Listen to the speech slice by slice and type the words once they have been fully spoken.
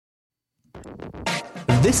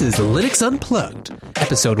This is Linux Unplugged,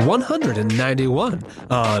 episode 191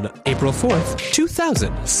 on April 4th,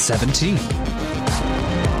 2017.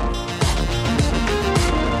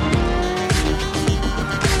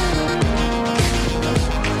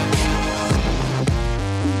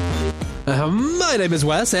 My name is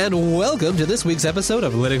Wes, and welcome to this week's episode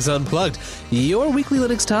of Linux Unplugged, your weekly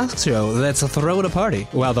Linux talk show that's throwing a party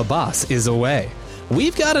while the boss is away.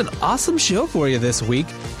 We've got an awesome show for you this week,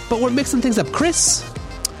 but we're mixing things up. Chris,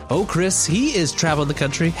 he is traveling the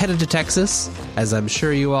country, headed to Texas, as I'm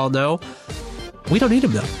sure you all know. We don't need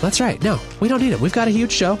him, though. That's right. No, we don't need him. We've got a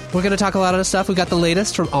huge show. We're going to talk a lot of stuff. We've got the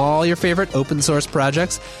latest from all your favorite open source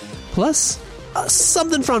projects, plus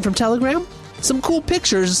something from Telegram, some cool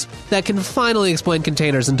pictures that can finally explain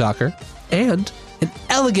containers in Docker, and an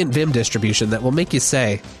elegant Vim distribution that will make you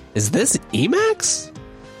say, is this Emacs?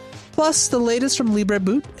 Plus the latest from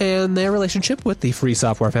LibreBoot and their relationship with the Free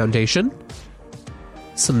Software Foundation.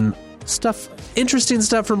 Some stuff, interesting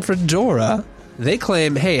stuff from Fedora. They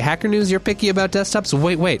claim, hey, Hacker News, you're picky about desktops.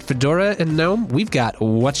 Wait, Fedora and GNOME, we've got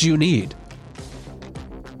what you need.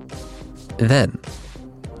 Then,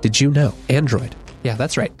 did you know Android? Yeah,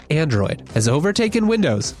 that's right. Android has overtaken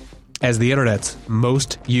Windows as the internet's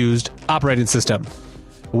most used operating system.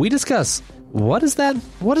 We discuss what does that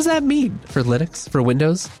mean for Linux, for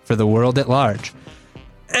Windows, for the world at large.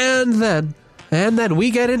 And then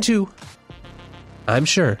we get into, I'm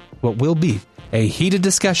sure, what will be a heated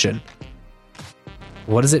discussion.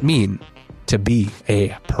 What does it mean to be a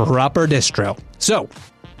proper distro? So,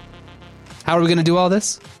 how are we going to do all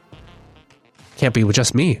this? Can't be with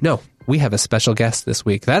just me. No. We have a special guest this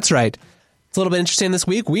week. That's right. It's a little bit interesting this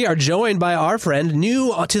week. We are joined by our friend,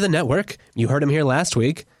 new to the network. You heard him here last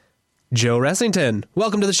week, Joe Ressington.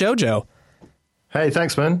 Welcome to the show, Joe. Hey,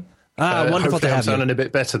 thanks, man. Wonderful to have I'm sounding a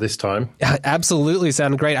bit better this time. Absolutely,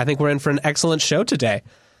 sounding great. I think we're in for an excellent show today.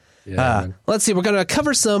 Yeah, let's see. We're going to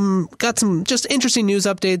cover got some just interesting news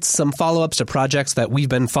updates, some follow-ups to projects that we've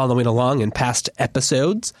been following along in past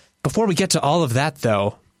episodes. Before we get to all of that,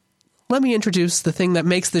 though, let me introduce the thing that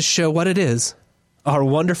makes this show what it is. Our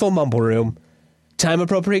wonderful Mumble Room.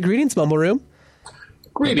 Time-appropriate greetings, Mumble Room.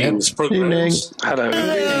 Greetings, programs. Hello.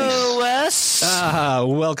 Hello, Wes.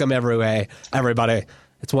 Welcome, everybody.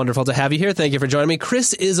 It's wonderful to have you here. Thank you for joining me.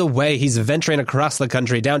 Chris is away. He's venturing across the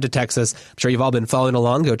country down to Texas. I'm sure you've all been following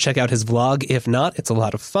along. Go check out his vlog. If not, it's a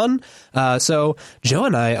lot of fun. So Joe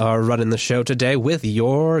and I are running the show today with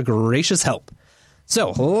your gracious help.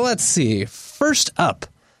 So let's see. First up,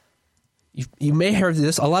 you may have heard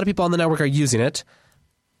this. A lot of people on the network are using it.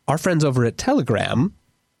 Our friends over at Telegram,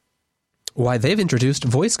 why they've introduced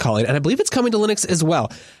voice calling, and I believe it's coming to Linux as well.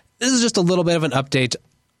 This is just a little bit of an update,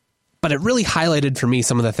 but it really highlighted for me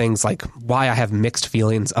some of the things like why I have mixed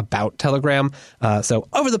feelings about Telegram. So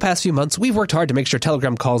over the past few months, we've worked hard to make sure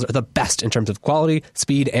Telegram calls are the best in terms of quality,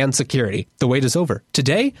 speed, and security. The wait is over.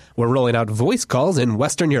 Today, we're rolling out voice calls in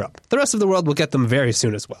Western Europe. The rest of the world will get them very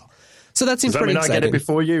soon as well. So that seems pretty exciting. Does that mean I get it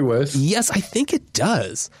before you, Wes? Yes, I think it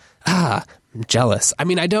does. I'm jealous. I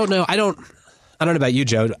mean, I don't know. I don't know about you,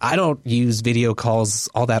 Joe. I don't use video calls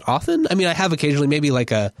all that often. I mean, I have occasionally, maybe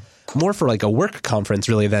more for a work conference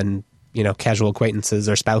really than, casual acquaintances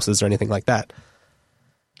or spouses or anything like that.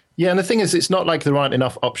 Yeah, and the thing is, it's not like there aren't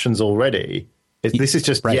enough options already. This is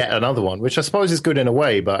just yet another one, which I suppose is good in a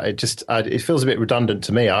way, but it feels a bit redundant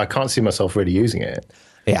to me. I can't see myself really using it.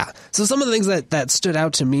 Yeah. So some of the things that stood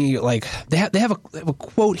out to me, like they have a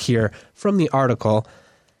quote here from the article.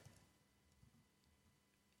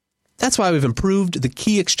 That's why we've improved the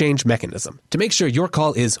key exchange mechanism. To make sure your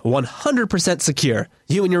call is 100% secure,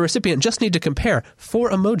 you and your recipient just need to compare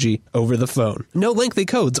 4 emoji over the phone. No lengthy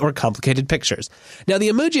codes or complicated pictures. Now, the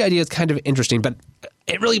emoji idea is kind of interesting, but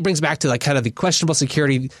it really brings back to kind of the questionable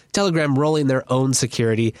security, Telegram rolling their own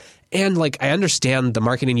security. And I understand the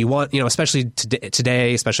marketing you want, especially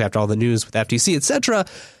today, especially after all the news with FTC, etc.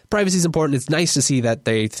 Privacy is important. It's nice to see that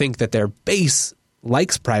they think that their base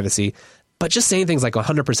likes privacy. But just saying things like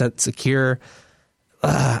 100% secure,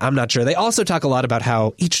 I'm not sure. They also talk a lot about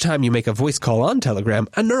how each time you make a voice call on Telegram,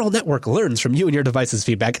 a neural network learns from you and your device's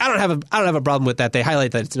feedback. I don't have a problem with that. They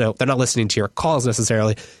highlight that they're not listening to your calls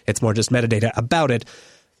necessarily. It's more just metadata about it.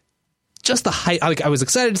 Just the hype. I was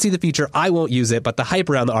excited to see the feature. I won't use it, but the hype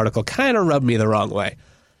around the article kind of rubbed me the wrong way.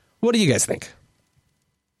 What do you guys think?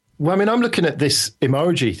 Well, I mean, I'm looking at this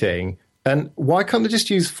emoji thing, and why can't they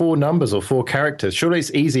just use 4 numbers or 4 characters? Surely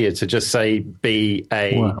it's easier to just say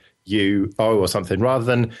B-A-U-O or something, rather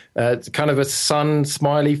than kind of a sun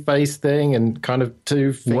smiley face thing and kind of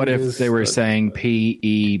 2 fingers. What if they were saying P-E-B-C-D?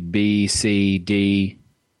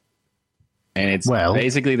 And it's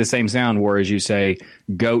basically the same sound, whereas you say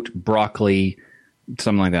goat, broccoli,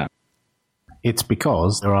 something like that. It's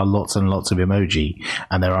because there are lots and lots of emoji,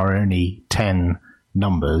 and there are only 10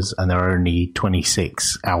 numbers, and there are only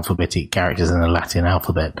 26 alphabetic characters in the Latin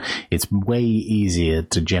alphabet. It's way easier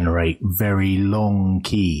to generate very long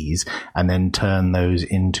keys and then turn those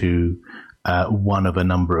into one of a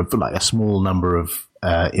number of, like a small number of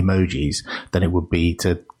emojis than it would be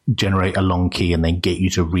to generate a long key and then get you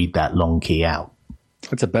to read that long key out.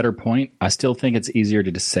 That's a better point. I still think it's easier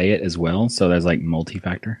to just say it as well. So there's like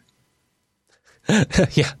multi-factor.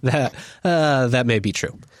 Yeah, that may be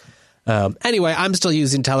true. Anyway, I'm still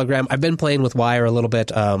using Telegram. I've been playing with Wire a little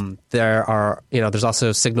bit. There's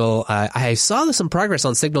also Signal. I saw some progress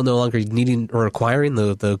on Signal no longer needing or requiring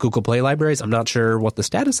the Google Play libraries. I'm not sure what the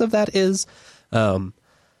status of that is.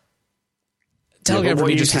 Telegram for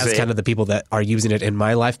me just has kind of the people that are using it in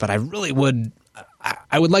my life, but I really would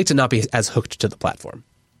like to not be as hooked to the platform.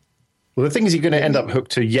 Well, the thing is, you're going to end up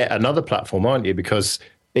hooked to yet another platform, aren't you? Because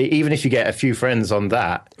even if you get a few friends on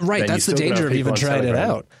that, right? That's the danger of even trying it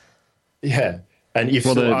out. Yeah, and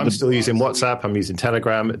I'm still using WhatsApp. I'm using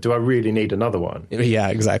Telegram. Do I really need another one? Yeah,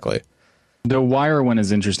 exactly. The Wire one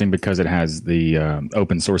is interesting because it has the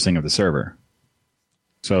open sourcing of the server.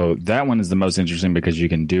 So that one is the most interesting because you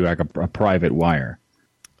can do like a private wire,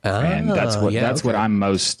 and that's what I'm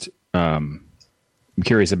most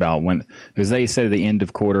curious about because they said the end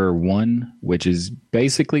of Q1, which is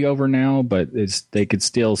basically over now, but they could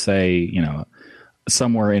still say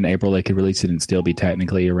somewhere in April they could release it and still be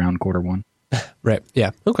technically around Q1. Right.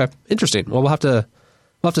 Yeah. Okay. Interesting. Well, we'll have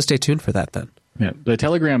to stay tuned for that then. Yeah. The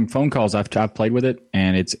Telegram phone calls I've played with it,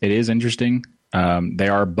 and it is interesting.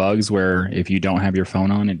 There are bugs where if you don't have your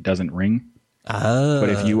phone on, it doesn't ring. But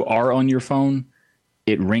if you are on your phone,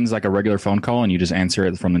 it rings like a regular phone call, and you just answer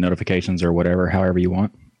it from the notifications or whatever, however you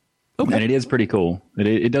want. Okay. And it is pretty cool.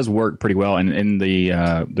 It does work pretty well, and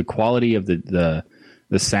the quality of the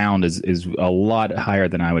sound is a lot higher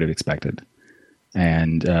than I would have expected.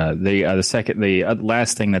 And the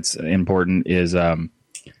last thing that's important is I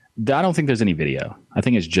don't think there's any video. I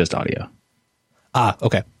think it's just audio.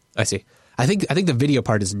 Okay, I see. I think the video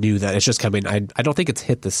part is new. That it's just coming. I don't think it's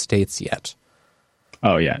hit the States yet.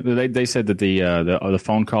 Oh yeah, they said that the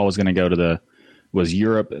phone call was going to go to was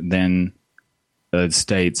Europe, then the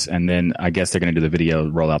States, and then I guess they're going to do the video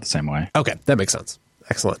rollout the same way. Okay, that makes sense.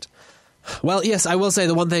 Excellent. Well, yes, I will say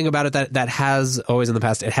the one thing about it that has always in the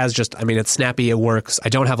past, it has just, it's snappy, it works. I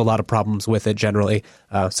don't have a lot of problems with it generally.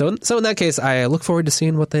 So in that case, I look forward to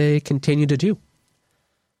seeing what they continue to do.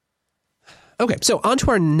 Okay, so on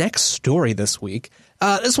to our next story this week.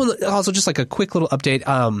 This one also just like a quick little update.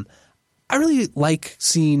 I really like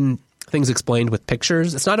seeing things explained with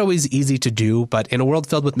pictures. It's not always easy to do, but in a world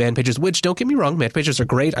filled with man pages, which don't get me wrong, man pages are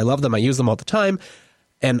great. I love them. I use them all the time.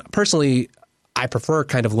 And personally, I prefer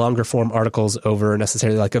kind of longer form articles over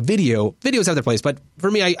necessarily like a video. Videos have their place, but for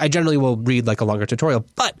me, I generally will read like a longer tutorial.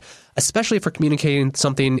 But especially for communicating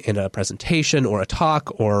something in a presentation or a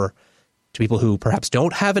talk or to people who perhaps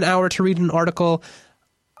don't have an hour to read an article,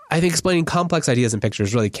 I think explaining complex ideas in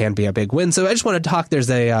pictures really can be a big win. So I just want to talk. There's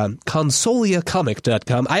a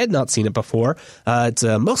consoliacomic.com. I had not seen it before. It's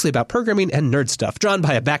mostly about programming and nerd stuff, drawn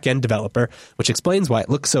by a back-end developer, which explains why it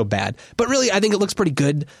looks so bad. But really, I think it looks pretty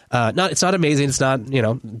good. It's not amazing. It's not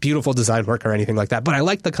beautiful design work or anything like that. But I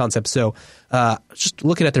like the concept. So just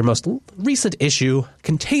looking at their most recent issue,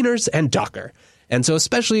 containers and Docker. And so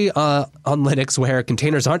especially on Linux, where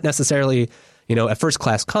containers aren't necessarily a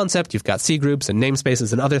first-class concept, you've got C groups and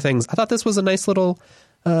namespaces and other things. I thought this was a nice little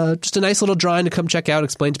drawing to come check out,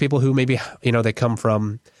 explain to people who maybe, they come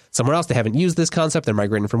from somewhere else. They haven't used this concept. They're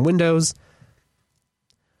migrating from Windows.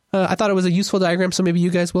 I thought it was a useful diagram, so maybe you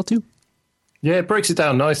guys will too. Yeah, it breaks it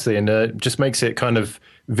down nicely and just makes it kind of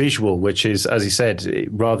visual, which is, as you said,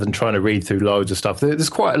 rather than trying to read through loads of stuff.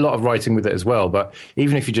 There's quite a lot of writing with it as well, but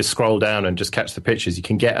even if you just scroll down and just catch the pictures, you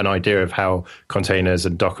can get an idea of how containers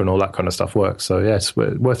and Docker and all that kind of stuff works. So, yeah, it's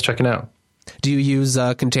worth checking out. Do you use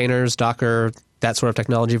containers, Docker, that sort of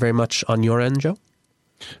technology very much on your end, Joe?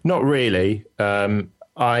 Not really.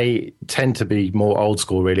 I tend to be more old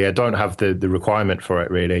school, really. I don't have the requirement for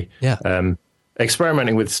it, really. Yeah.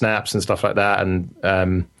 Experimenting with snaps and stuff like that,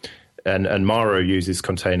 and Maro uses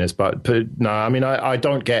containers, but no, I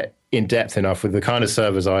don't get in depth enough with the kind of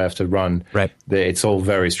servers I have to run. Right, it's all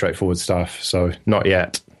very straightforward stuff. So not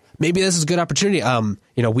yet. Maybe this is a good opportunity. I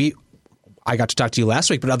got to talk to you last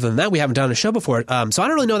week, but other than that, we haven't done a show before. So I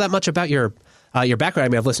don't really know that much about your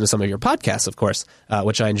background. I've listened to some of your podcasts, of course,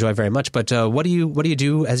 which I enjoy very much. But what do you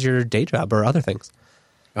do as your day job or other things?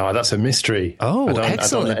 Oh, that's a mystery. Oh,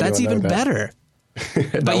 excellent! That's even better.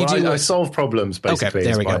 I solve problems, basically. Okay,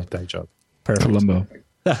 there we go. Day job. Perfect. Columbo.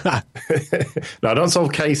 No, I don't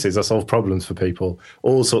solve cases. I solve problems for people.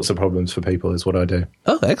 All sorts of problems for people is what I do.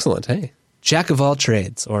 Oh, excellent. Hey, jack of all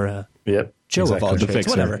trades, or Joe of all trades,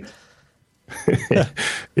 whatever.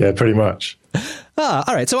 Yeah, pretty much. All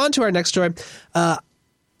right, so on to our next story.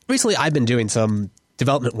 Recently, I've been doing some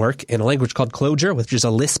development work in a language called Clojure, which is a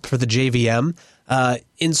Lisp for the JVM.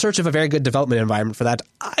 In search of a very good development environment for that,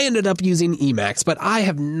 I ended up using Emacs, but I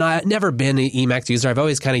have never been an Emacs user. I've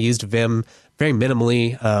always kind of used Vim very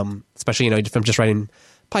minimally, especially if I'm just writing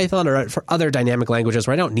Python or for other dynamic languages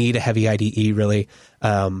where I don't need a heavy IDE really.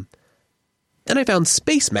 Then I found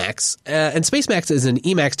Spacemacs, and Spacemacs is an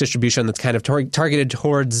Emacs distribution that's kind of targeted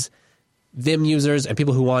towards Vim users and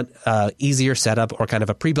people who want easier setup or kind of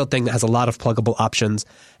a pre-built thing that has a lot of pluggable options.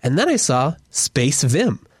 And then I saw Space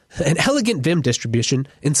Vim, an elegant Vim distribution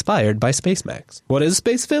inspired by Spacemacs. What is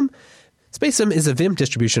Space Vim? Space Vim is a Vim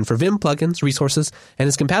distribution for Vim plugins, resources, and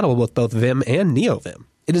is compatible with both Vim and NeoVim.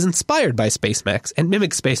 It is inspired by Spacemacs and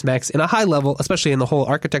mimics Spacemacs in a high level, especially in the whole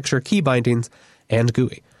architecture, key bindings, and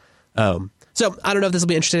GUI. So I don't know if this will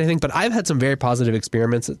be interesting or anything, but I've had some very positive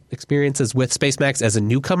experiences with Spacemacs as a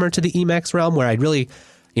newcomer to the Emacs realm, where I really,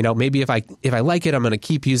 maybe if I like it, I'm going to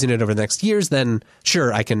keep using it over the next years. Then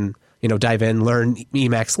sure, I can dive in, learn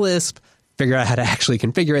Emacs Lisp, figure out how to actually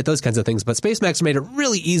configure it, those kinds of things. But Spacemacs made it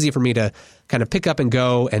really easy for me to kind of pick up and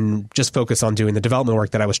go and just focus on doing the development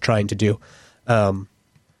work that I was trying to do.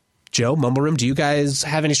 Joe, Mumble Room, do you guys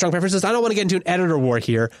have any strong preferences? I don't want to get into an editor war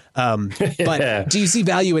here, but do you see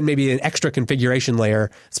value in maybe an extra configuration layer,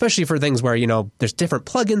 especially for things where, there's different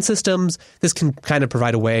plugin systems? This can kind of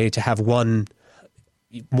provide a way to have one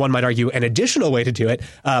might argue an additional way to do it,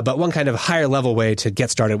 but one kind of higher level way to get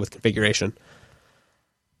started with configuration.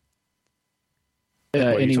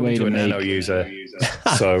 Any way to a Nano user,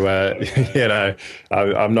 so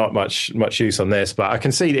I'm not much use on this, but I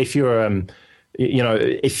can see if you're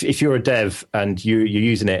if you're a dev and you're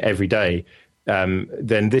using it every day,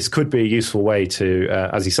 then this could be a useful way to,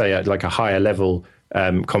 as you say, like a higher level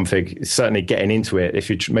config. Certainly, getting into it if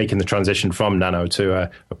you're making the transition from Nano to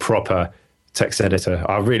a proper text editor.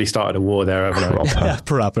 I've really started a war there, haven't I?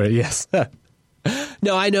 Proper, yes.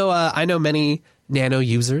 No, I know many Nano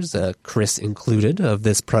users, Chris included, of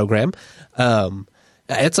this program.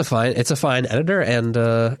 It's a fine editor, and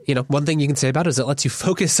one thing you can say about it is it lets you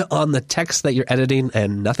focus on the text that you're editing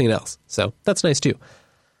and nothing else. So that's nice too.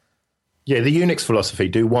 Yeah, the Unix philosophy: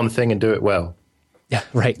 do one thing and do it well. Yeah,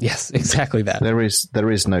 right. Yes, exactly that. There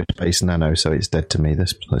is no Space Nano, so it's dead to me.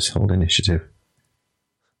 This whole initiative.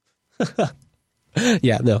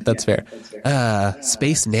 Yeah, no, that's fair.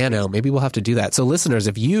 Space Nano. Maybe we'll have to do that. So, listeners,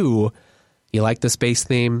 if you like the Space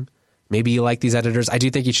theme, maybe you like these editors, I do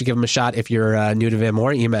think you should give them a shot if you're new to Vim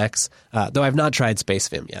or Emacs. Though I've not tried Space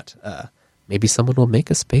Vim yet. Maybe someone will make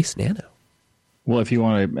a Space Nano. Well, if you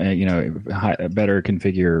want to, better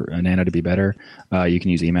configure a Nano to be better, you can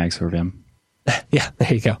use Emacs or Vim. Yeah,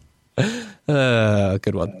 there you go.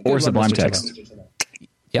 Good one. Or Sublime Text.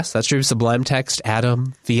 Yes, that's true. Sublime Text,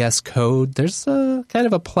 Atom, VS Code. There's kind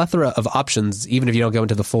of a plethora of options, even if you don't go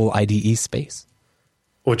into the full IDE space.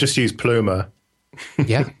 Or just use Pluma.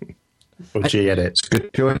 Yeah. Or gedit. It's a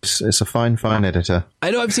good choice. It's a fine editor.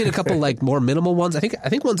 I know I've seen a couple more minimal ones. I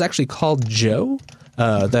think one's actually called Joe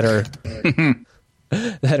that are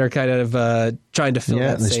kind of trying to fill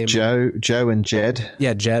that same. Joe and Jed.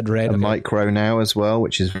 Yeah, Jed, right. And Micro now as well,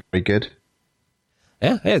 which is very good.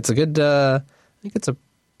 Yeah, it's a good. I think it's a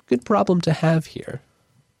good problem to have here.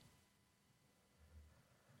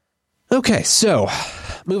 Okay, so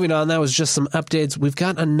moving on. That was just some updates. We've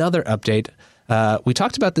got another update. We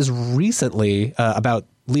talked about this recently about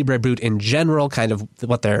LibreBoot in general, kind of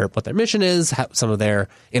what their mission is, some of their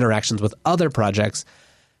interactions with other projects.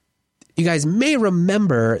 You guys may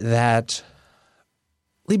remember that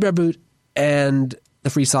LibreBoot and the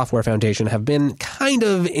Free Software Foundation have been kind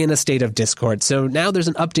of in a state of discord. So now there's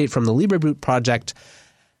an update from the LibreBoot project.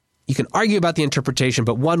 You can argue about the interpretation,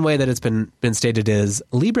 but one way that it's been stated is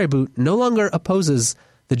LibreBoot no longer opposes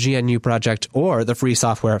the GNU project or the Free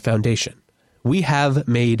Software Foundation. We have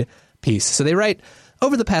made peace. So they write,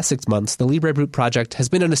 over the past 6 months, the LibreBoot project has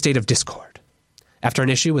been in a state of discord. After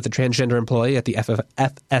an issue with a transgender employee at the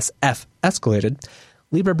FSF escalated,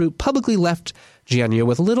 LibreBoot publicly left GNU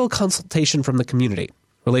with little consultation from the community.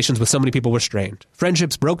 Relations with so many people were strained.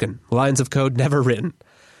 Friendships broken. Lines of code never written.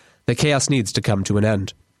 The chaos needs to come to an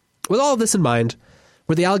end. With all of this in mind,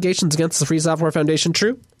 were the allegations against the Free Software Foundation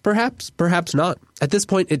true? Perhaps, perhaps not. At this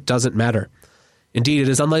point, it doesn't matter. Indeed, it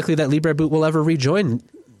is unlikely that LibreBoot will ever rejoin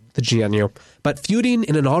the GNU, but feuding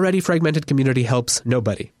in an already fragmented community helps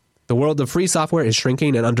nobody. The world of free software is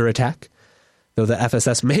shrinking and under attack. Though the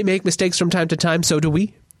FSS may make mistakes from time to time, so do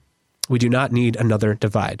we. We do not need another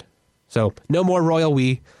divide. So no more royal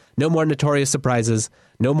we, no more notorious surprises,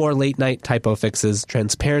 no more late-night typo fixes.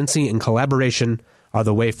 Transparency and collaboration are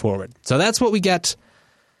the way forward. So that's what we get.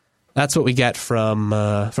 That's what we get from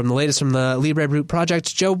the latest from the LibreBrute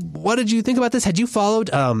project. Joe, what did you think about this? Had you followed?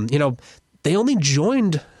 They only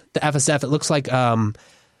joined the FSF. It looks like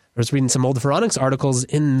I was reading some old Phoronix articles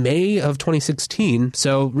in May of 2016.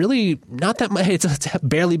 So really not that much. It's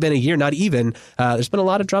barely been a year, not even. There's been a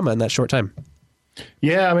lot of drama in that short time.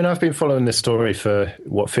 Yeah, I mean, I've been following this story for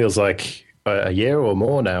what feels like a year or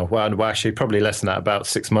more now. Well, actually, probably less than that, about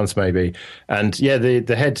 6 months maybe. And yeah,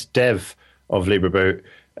 the head dev of LibreBrute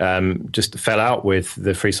just fell out with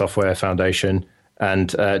the Free Software Foundation and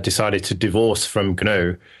decided to divorce from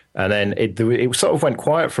GNU. And then it sort of went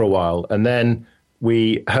quiet for a while. And then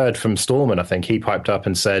we heard from Stallman, I think. He piped up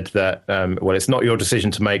and said that, well, it's not your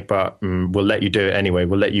decision to make, but we'll let you do it anyway.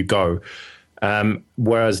 We'll let you go.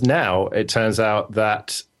 Whereas now it turns out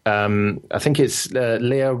that I think it's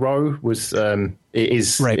Leah Rowe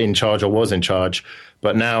is right. In charge or was in charge.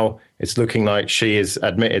 But now it's looking like she has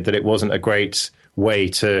admitted that it wasn't a great way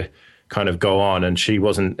to kind of go on, and she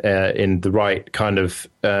wasn't in the right kind of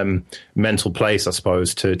mental place, I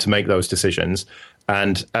suppose, to make those decisions.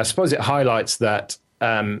 And I suppose it highlights that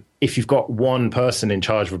if you've got one person in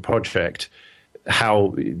charge of a project,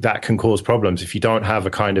 how that can cause problems if you don't have a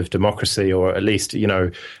kind of democracy, or at least,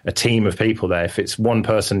 a team of people there. If it's one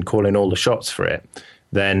person calling all the shots for it,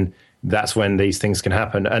 then that's when these things can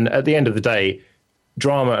happen. And at the end of the day,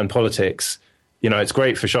 drama and politics, it's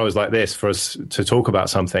great for shows like this for us to talk about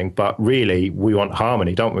something, but really we want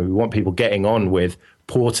harmony, don't we? We want people getting on with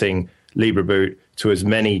porting LibreBrute to as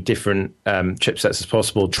many different chipsets as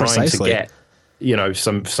possible, trying Precisely. to get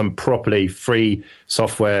some properly free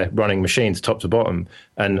software running machines top to bottom,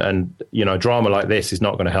 and drama like this is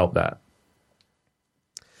not going to help that.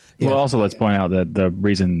 Yeah. Well, also let's point out that the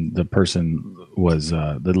reason the person was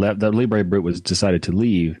the LibreBrute was decided to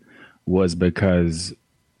leave was because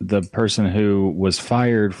the person who was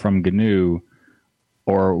fired from GNU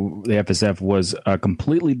or the FSF was a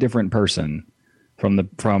completely different person from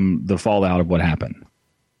the fallout of what happened.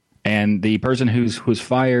 And the person who's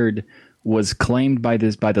fired was claimed by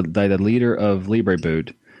the leader of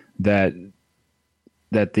LibreBrute that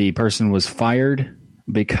the person was fired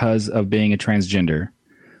because of being a transgender,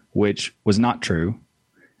 which was not true.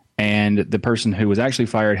 And the person who was actually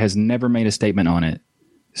fired has never made a statement on it.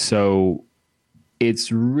 So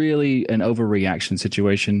it's really an overreaction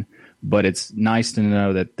situation, but it's nice to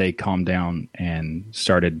know that they calmed down and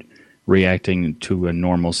started reacting to a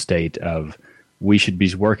normal state of we should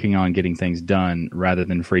be working on getting things done rather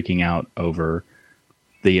than freaking out over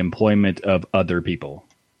the employment of other people.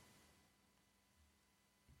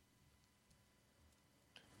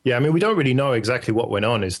 Yeah, I mean, we don't really know exactly what went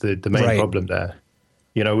on is the main right. problem there.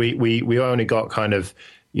 We only got kind of,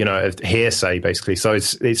 a hearsay, basically. So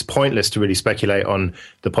it's pointless to really speculate on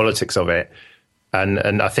the politics of it.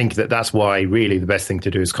 And I think that's why really the best thing to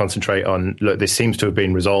do is concentrate on, look, this seems to have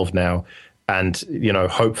been resolved now. And,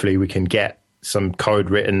 hopefully we can get some code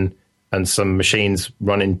written and some machines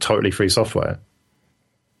running totally free software.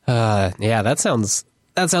 Yeah, that sounds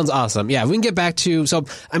awesome. Yeah, we can get back to, so,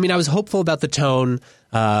 I mean, I was hopeful about the tone.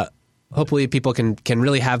 Hopefully people can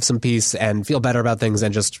really have some peace and feel better about things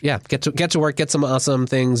and just, get to work, get some awesome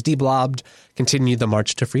things deblobbed, continue the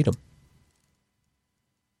march to freedom.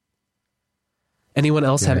 Anyone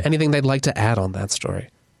else have anything they'd like to add on that story?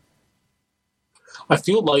 I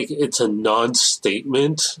feel like it's a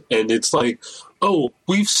non-statement, and it's like, oh,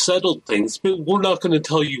 we've settled things, but we're not going to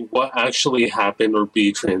tell you what actually happened or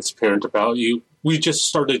be transparent about you. We just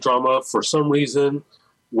started drama for some reason.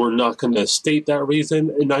 We're not going to state that reason,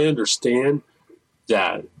 and I understand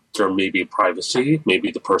that there may be privacy.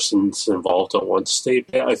 Maybe the person's involved don't want to state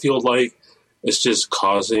it. I feel like it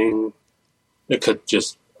could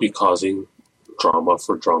just be causing drama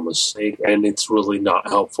for drama's sake, and it's really not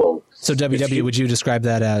helpful. So WW, would you describe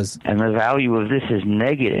that as? And the value of this is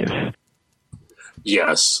negative.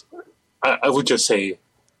 Yes. I would just say,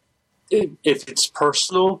 if it's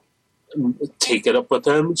personal, take it up with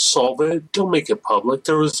them, solve it, don't make it public.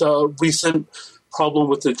 There was a recent problem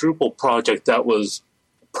with the Drupal project that was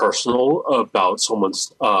personal about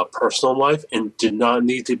someone's personal life and did not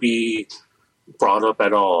need to be brought up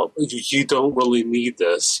at all. You don't really need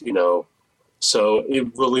this, So it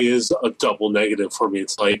really is a double negative for me.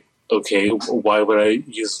 It's like, okay, why would I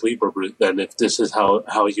use LibreBrute then if this is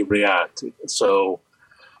how you react? So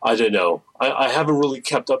I don't know. I haven't really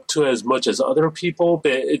kept up to it as much as other people,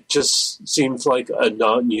 but it just seems like a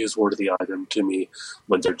not newsworthy item to me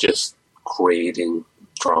when they're just creating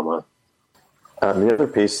drama. The other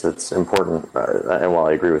piece that's important, and while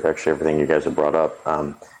I agree with actually everything you guys have brought up,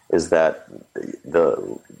 is that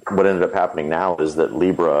what ended up happening now is that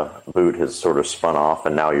Libra Boot has sort of spun off,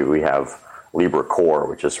 and now we have Libra Core,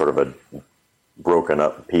 which is sort of a broken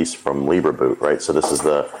up piece from Libra Boot, right? So this is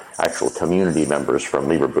the actual community members from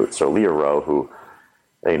Libra Boot. So Leah Rowe, who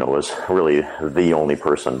was really the only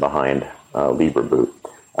person behind Libra Boot,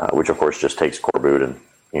 which of course just takes Core Boot and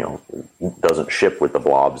doesn't ship with the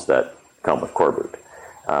blobs that come with Core Boot.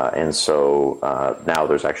 And so now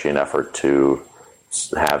there's actually an effort to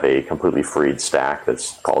have a completely freed stack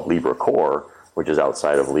that's called Libra Core, which is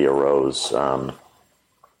outside of Leah Rowe's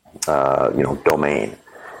domain.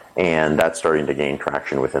 And that's starting to gain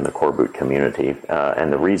traction within the Core Boot community.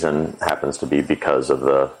 And the reason happens to be because of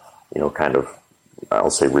the, kind of,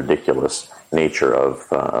 I'll say, ridiculous nature of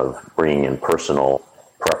bringing in personal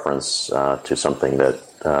preference to something that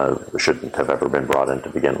shouldn't have ever been brought in to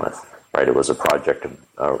begin with. Right? It was a project,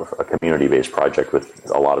 a community-based project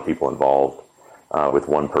with a lot of people involved, with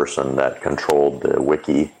one person that controlled the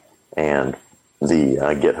wiki and the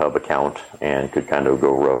GitHub account and could kind of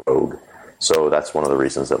go rogue. So that's one of the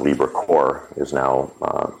reasons that Libra Core is now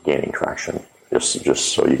gaining traction, just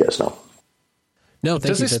so you guys know. No,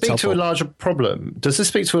 does this speak to a larger problem? Does this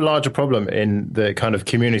speak to a larger problem in the kind of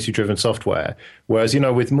community-driven software? Whereas,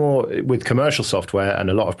 with commercial software and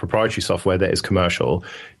a lot of proprietary software that is commercial,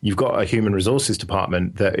 you've got a human resources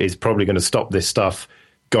department that is probably going to stop this stuff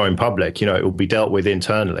going public. It will be dealt with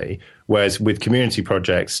internally. Whereas with community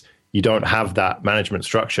projects, you don't have that management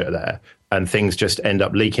structure there, and things just end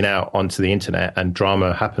up leaking out onto the internet, and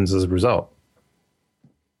drama happens as a result.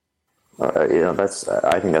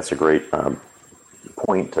 I think that's a great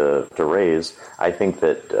point to raise. I think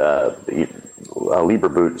that Libra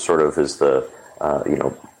Boot sort of is the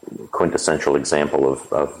quintessential example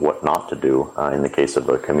of what not to do in the case of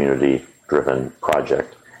a community-driven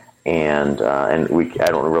project, and I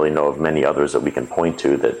don't really know of many others that we can point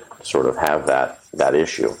to that sort of have that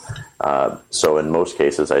issue. So in most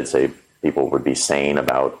cases, I'd say people would be saying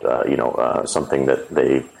about something that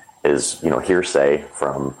they is hearsay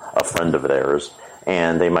from a friend of theirs.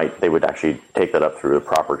 And they would actually take that up through the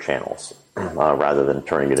proper channels rather than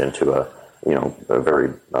turning it into a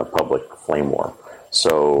very public flame war.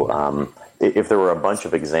 So if there were a bunch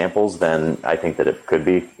of examples, then I think that it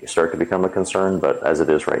could start to become a concern. But as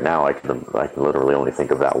it is right now, I can literally only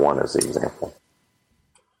think of that one as the example.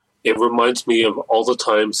 It reminds me of all the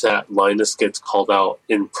times that Linus gets called out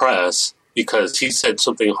in press because he said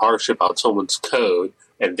something harsh about someone's code,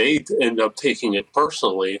 and they end up taking it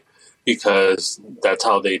personally, because that's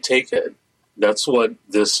how they take it. That's what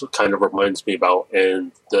this kind of reminds me about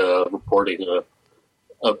in the reporting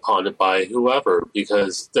upon it by whoever,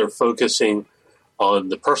 because they're focusing on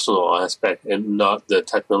the personal aspect and not the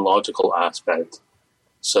technological aspect.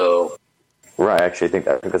 So, right. Actually,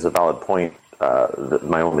 I think that's a valid point.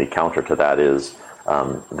 My only counter to that is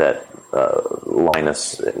that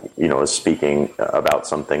Linus, is speaking about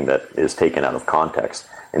something that is taken out of context.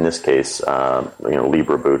 In this case,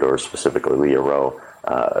 Libra Boot, or specifically Leah Rowe,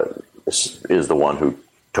 is the one who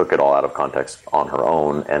took it all out of context on her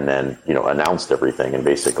own, and then announced everything, and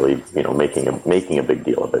basically making a big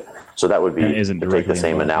deal of it. So that would be to take the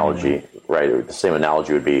same analogy, right? The same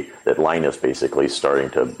analogy would be that Linus basically starting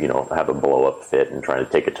to have a blow up fit and trying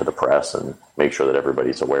to take it to the press and make sure that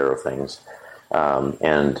everybody's aware of things.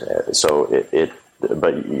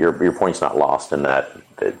 But your point's not lost in that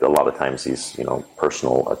a lot of times these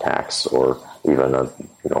personal attacks, or even a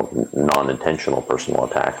non-intentional personal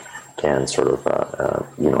attack, can sort of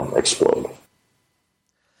explode.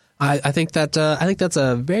 I think that's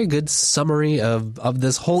a very good summary of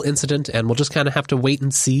this whole incident, and we'll just kind of have to wait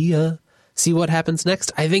and see what happens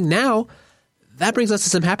next. I think now that brings us to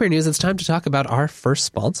some happier news. It's time to talk about our first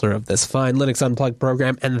sponsor of this fine Linux Unplugged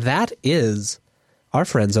program, and that is our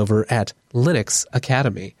friends over at Linux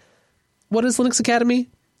Academy. What is Linux Academy?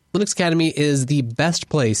 Linux Academy is the best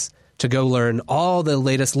place to go learn all the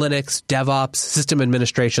latest Linux, DevOps, system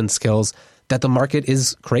administration skills that the market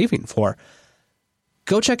is craving for.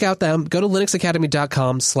 Go check out them. Go to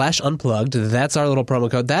linuxacademy.com/unplugged. That's our little promo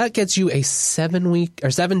code. That gets you a 7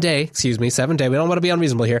 day. We don't want to be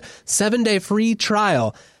unreasonable here. 7-day free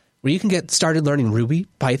trial where you can get started learning Ruby,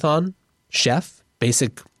 Python, Chef,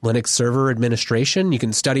 basic Linux server administration. You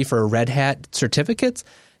can study for Red Hat certificates.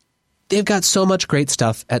 They've got so much great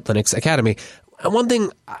stuff at Linux Academy. And one thing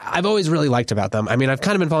I've always really liked about them, I mean, I've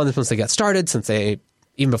kind of been following them since they got started,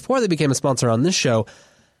 even before they became a sponsor on this show.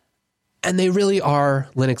 And they really are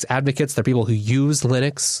Linux advocates. They're people who use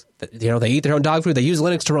Linux. They eat their own dog food. They use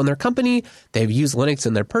Linux to run their company. They've used Linux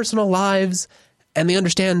in their personal lives, and they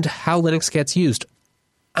understand how Linux gets used.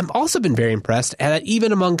 I've also been very impressed at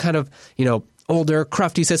even among kind of, older,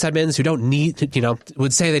 crufty sysadmins who don't need,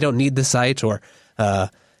 would say they don't need the site or,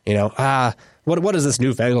 what is this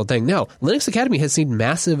newfangled thing? No, Linux Academy has seen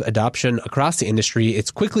massive adoption across the industry.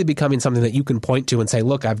 It's quickly becoming something that you can point to and say,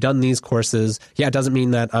 look, I've done these courses. Yeah, it doesn't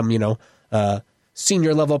mean that I'm,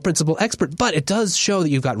 senior level principal expert, but it does show that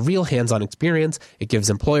you've got real hands-on experience. It gives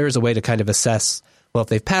employers a way to kind of assess, well, if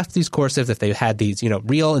they've passed these courses, if they've had these,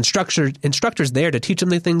 real instructors there to teach them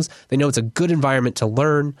the things, they know it's a good environment to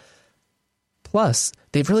learn. Plus,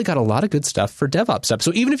 they've really got a lot of good stuff for DevOps stuff.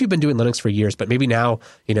 So even if you've been doing Linux for years, but maybe now,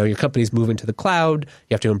 your company's moving to the cloud,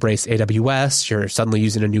 you have to embrace AWS, you're suddenly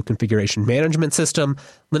using a new configuration management system,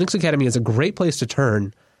 Linux Academy is a great place to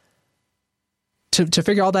turn to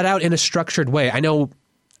figure all that out in a structured way. I know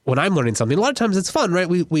when I'm learning something, a lot of times it's fun, right?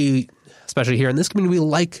 We especially here in this community, we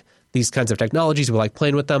like these kinds of technologies. We like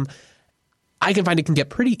playing with them. I can find it can get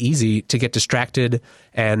pretty easy to get distracted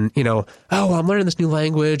and, I'm learning this new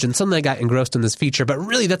language and suddenly I got engrossed in this feature, but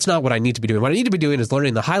really that's not what I need to be doing. What I need to be doing is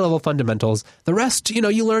learning the high level fundamentals. The rest,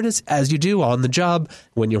 you learn as you do on the job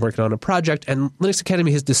when you're working on a project. And Linux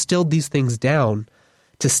Academy has distilled these things down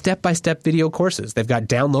to step-by-step video courses. They've got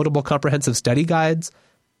downloadable comprehensive study guides.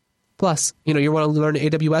 Plus, you want to learn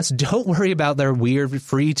AWS, don't worry about their weird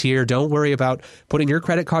free tier. Don't worry about putting your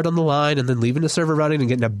credit card on the line and then leaving the server running and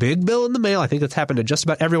getting a big bill in the mail. I think that's happened to just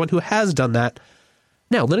about everyone who has done that.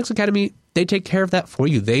 Now, Linux Academy, they take care of that for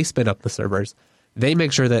you. They spin up the servers. They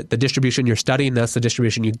make sure that the distribution you're studying, that's the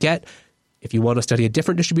distribution you get. If you want to study a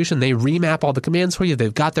different distribution, they remap all the commands for you.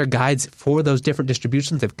 They've got their guides for those different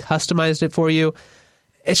distributions. They've customized it for you.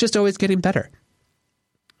 It's just always getting better.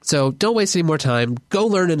 So don't waste any more time. Go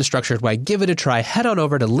learn in a structured way. Give it a try. Head on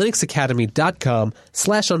over to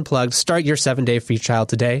linuxacademy.com/unplugged. Start your 7-day free trial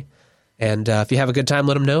today. And if you have a good time,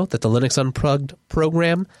 let them know that the Linux Unplugged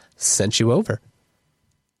program sent you over.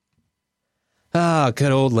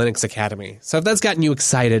 Good old Linux Academy. So if that's gotten you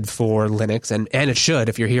excited for Linux, and it should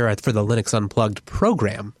if you're here for the Linux Unplugged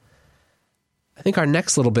program, I think our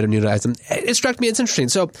next little bit of news item, it struck me, it's interesting.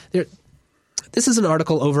 So this is an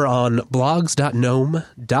article over on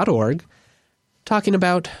blogs.gnome.org talking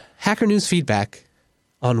about Hacker News feedback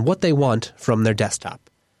on what they want from their desktop.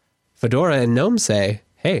 Fedora and GNOME say,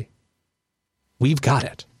 hey, we've got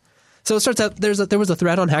it. So it starts out, there was a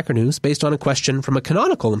thread on Hacker News based on a question from a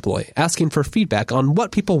Canonical employee asking for feedback on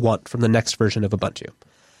what people want from the next version of Ubuntu.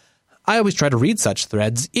 I always try to read such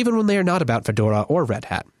threads, even when they are not about Fedora or Red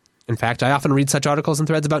Hat. In fact, I often read such articles and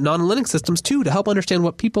threads about non-Linux systems, too, to help understand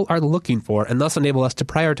what people are looking for and thus enable us to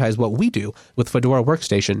prioritize what we do with Fedora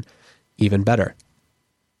Workstation even better.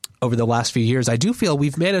 Over the last few years, I do feel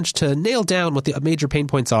we've managed to nail down what the major pain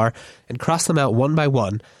points are and cross them out one by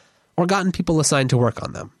one, or gotten people assigned to work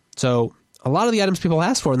on them. So a lot of the items people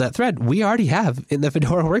asked for in that thread, we already have in the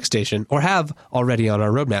Fedora Workstation, or have already on our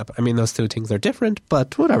roadmap. I mean, those two things are different,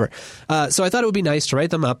 but whatever. So I thought it would be nice to write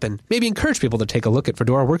them up and maybe encourage people to take a look at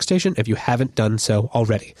Fedora Workstation if you haven't done so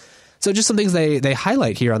already. So just some things they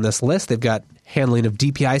highlight here on this list. They've got handling of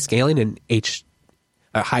DPI scaling and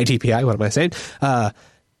high DPI, what am I saying?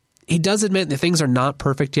 He does admit that things are not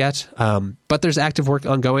perfect yet, but there's active work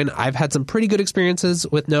ongoing. I've had some pretty good experiences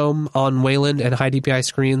with GNOME on Wayland and high DPI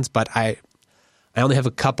screens, but I only have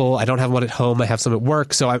a couple. I don't have one at home. I have some at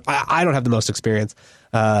work, so I don't have the most experience.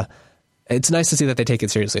 It's nice to see that they take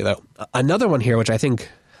it seriously, though. Another one here, which I think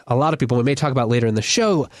a lot of people, we may talk about later in the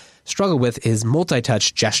show, struggle with is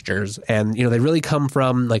multi-touch gestures. And, they really come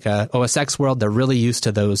from like a OS X world. They're really used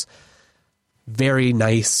to those very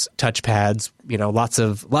nice touchpads. Lots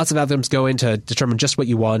of algorithms go in to determine just what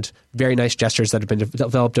you want. Very nice gestures that have been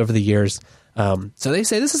developed over the years. So they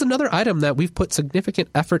say this is another item that we've put significant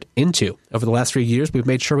effort into. Over the last few years, we've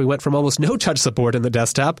made sure we went from almost no touch support in the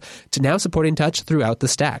desktop to now supporting touch throughout the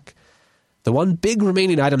stack. The one big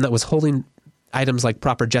remaining item that was holding items like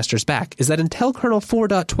proper gestures back is that until kernel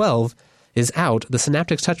 4.12 is out, the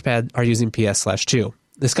Synaptics touchpad are using PS/2.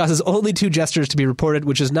 This causes only 2 gestures to be reported,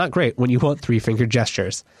 which is not great when you want 3-finger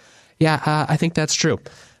gestures. Yeah, I think that's true.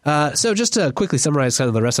 So just to quickly summarize some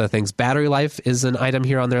of the rest of the things, battery life is an item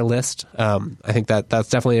here on their list. I think that's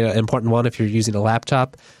definitely an important one if you're using a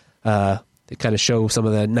laptop. They kind of show some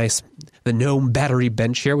of the GNOME battery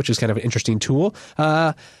bench here, which is kind of an interesting tool.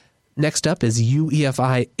 Next up is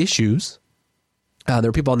UEFI issues. There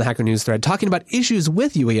are people on the Hacker News thread talking about issues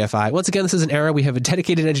with UEFI. Once again, this is an era. We have a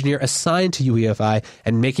dedicated engineer assigned to UEFI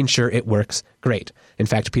and making sure it works great. In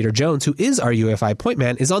fact, Peter Jones, who is our UEFI point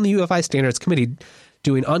man, is on the UEFI standards committee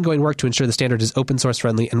doing ongoing work to ensure the standard is open source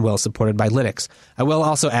friendly and well supported by Linux. I will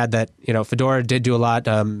also add that, Fedora did do a lot.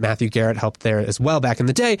 Matthew Garrett helped there as well back in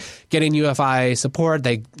the day, getting UEFI support.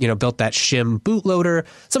 They, built that shim bootloader.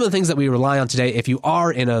 Some of the things that we rely on today, if you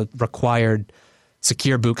are in a required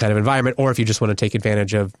secure boot kind of environment, or if you just want to take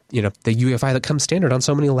advantage of, the UEFI that comes standard on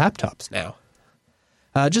so many laptops now.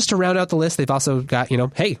 Just to round out the list, they've also got,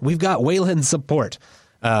 hey, we've got Wayland support.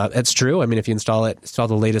 It's true. I mean, if you install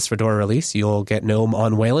the latest Fedora release, you'll get GNOME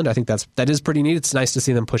on Wayland. I think that is pretty neat. It's nice to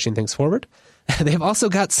see them pushing things forward. They've also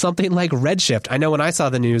got something like Redshift. I know when I saw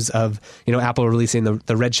the news of, Apple releasing the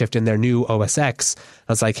Redshift in their new OS X,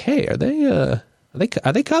 I was like, hey, are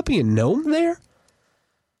they copying GNOME there?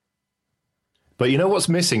 But what's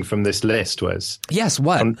missing from this list was... Yes,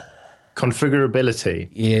 what? Configurability.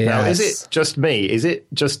 Yes. Now, is it just me? Is it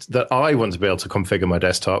just that I want to be able to configure my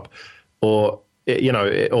desktop, or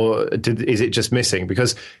is it just missing?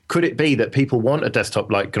 Because could it be that people want a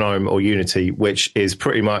desktop like GNOME or Unity, which is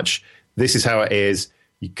pretty much this is how it is?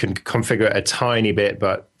 You can configure it a tiny bit,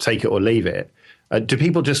 but take it or leave it. Do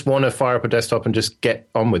people just want to fire up a desktop and just get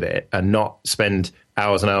on with it and not spend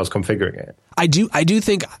hours and hours configuring it? I do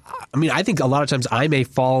think, I think a lot of times I may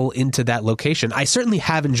fall into that location. I certainly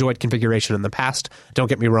have enjoyed configuration in the past. Don't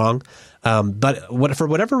get me wrong. But for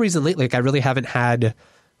whatever reason lately, I really haven't had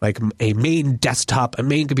like a main desktop, a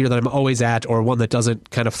main computer that I'm always at, or one that doesn't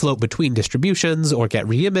kind of float between distributions or get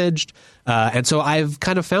reimaged. And so I've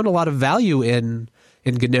kind of found a lot of value in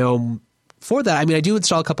GNOME for that. I do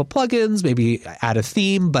install a couple plugins, maybe add a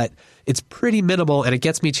theme, but it's pretty minimal, and it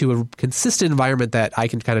gets me to a consistent environment that I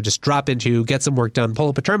can kind of just drop into, get some work done, pull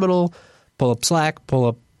up a terminal, pull up Slack, pull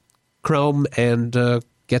up Chrome, and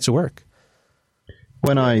get to work.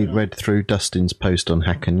 When I read through Dustin's post on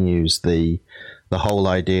Hacker News, the whole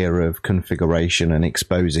idea of configuration and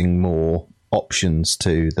exposing more options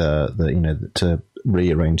to to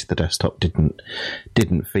rearrange the desktop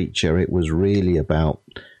didn't feature. It was really about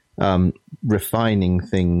refining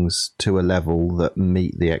things to a level that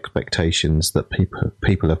meet the expectations that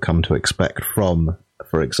people have come to expect from,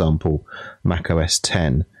 for example, macOS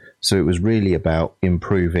 10. So it was really about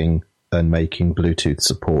improving and making Bluetooth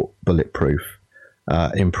support bulletproof,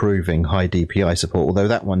 improving high DPI support, although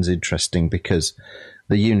that one's interesting because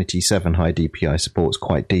the Unity 7 high DPI support is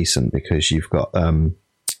quite decent because you've got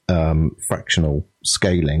fractional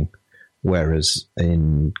scaling, whereas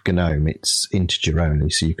in GNOME it's integer only,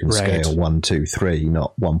 so you can scale 1, 2, 3,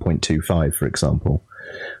 not 1.25, for example.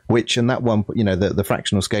 And that one, the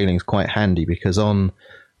fractional scaling is quite handy because on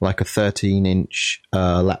like a 13-inch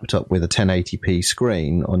laptop with a 1080p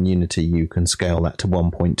screen on Unity, you can scale that to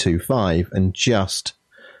 1.25 and just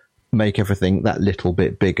make everything that little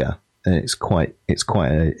bit bigger, and it's quite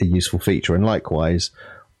a useful feature. And likewise,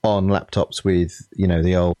 on laptops with,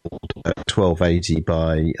 the old 1280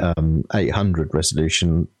 by 800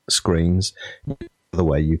 resolution screens, the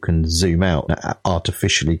way you can zoom out,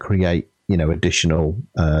 artificially create, additional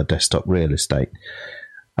desktop real estate.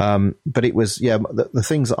 But it was, the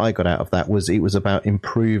things that I got out of that was it was about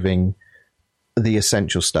improving the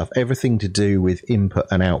essential stuff, everything to do with input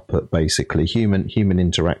and output, basically human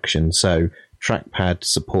interaction. So trackpad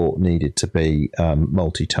support needed to be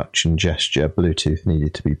multi-touch and gesture. Bluetooth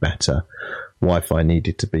needed to be better. Wi-Fi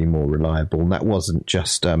needed to be more reliable. And that wasn't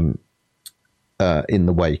just in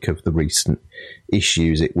the wake of the recent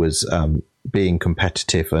issues. It was being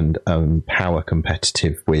competitive and power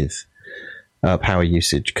competitive with power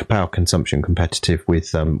usage, power consumption competitive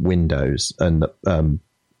with Windows, and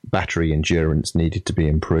battery endurance needed to be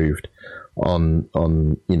improved on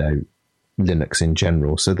Linux in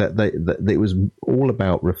general, so that it was all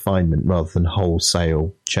about refinement rather than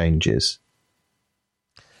wholesale changes.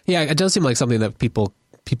 Yeah, it does seem like something that people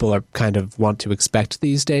are kind of want to expect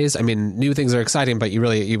these days. New things are exciting, but you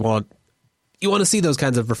want to see those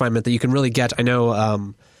kinds of refinement that you can really get. I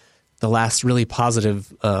know the last really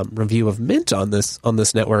positive review of Mint on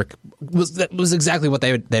this network was exactly what they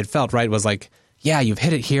had felt. Right, was like, yeah, you've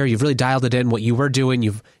hit it here. You've really dialed it in. What you were doing,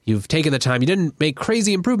 you've taken the time. You didn't make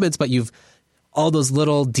crazy improvements, but all those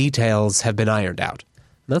little details have been ironed out.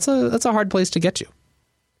 And that's a hard place to get to.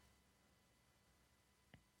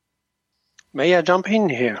 May I jump in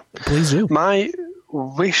here? Please do. My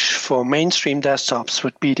wish for mainstream desktops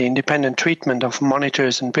would be the independent treatment of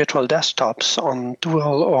monitors and virtual desktops on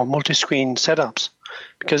dual or multi-screen setups,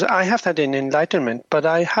 because I have that in Enlightenment, but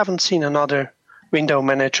I haven't seen another window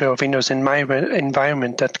manager or Windows in my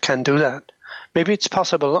environment that can do that. Maybe it's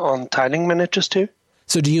possible on tiling managers too.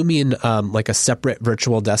 So do you mean like a separate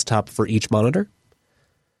virtual desktop for each monitor?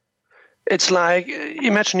 It's like,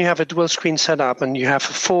 imagine you have a dual screen setup and you have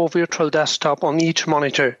 4 virtual desktop on each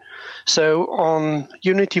monitor. So on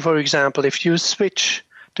Unity, for example, if you switch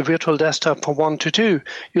the virtual desktop from 1 to 2,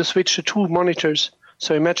 you switch to 2 monitors.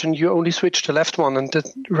 So imagine you only switch the left one and the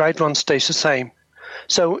right one stays the same.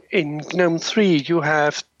 So in GNOME 3, you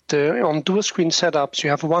have on dual screen setups, you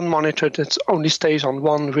have one monitor that only stays on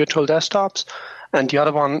one virtual desktops, and the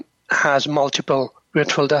other one has multiple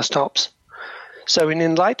virtual desktops. So in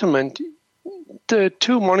Enlightenment, the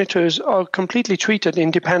 2 monitors are completely treated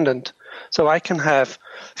independent. So I can have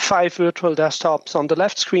 5 virtual desktops on the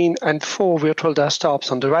left screen and 4 virtual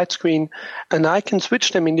desktops on the right screen, and I can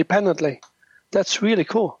switch them independently. That's really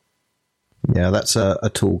cool. Yeah, that's a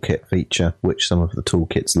toolkit feature, which some of the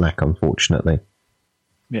toolkits lack, unfortunately.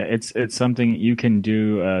 Yeah, it's something you can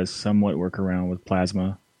do somewhat work around with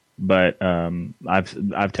Plasma, but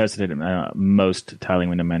I've tested it. Most tiling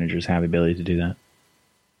window managers have the ability to do that.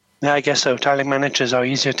 Yeah, I guess so. Tiling managers are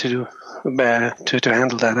easier to do to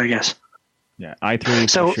handle that, I guess. Yeah, i3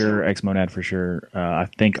 for sure, Xmonad for sure. I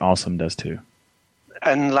think Awesome does too.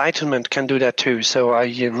 Enlightenment can do that too. So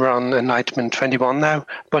I run Enlightenment 21 now,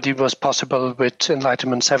 but it was possible with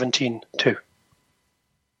Enlightenment 17 too.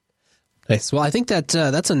 Nice. Well, I think that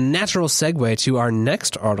that's a natural segue to our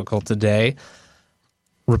next article today.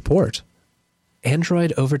 Report.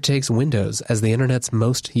 Android overtakes Windows as the internet's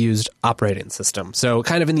most used operating system. So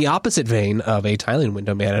kind of in the opposite vein of a tiling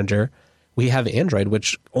window manager, we have Android,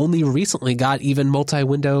 which only recently got even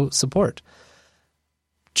multi-window support.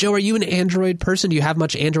 Joe, are you an Android person? Do you have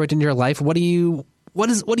much Android in your life? What do you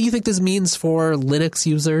think this means for Linux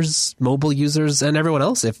users, mobile users, and everyone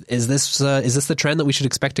else? Is this the trend that we should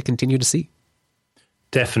expect to continue to see?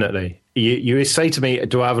 Definitely. You say to me,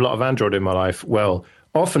 do I have a lot of Android in my life? Well,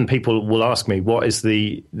 often people will ask me, what is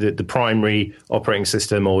the primary operating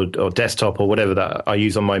system or desktop or whatever that I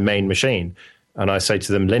use on my main machine? And I say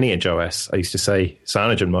to them, Lineage OS. I used to say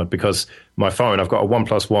CyanogenMod because my phone, I've got a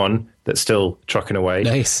OnePlus One that's still trucking away.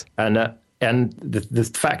 Nice. And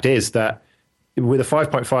the fact is that with a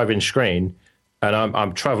 5.5-inch screen, and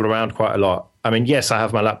I'm travel around quite a lot. I mean, yes, I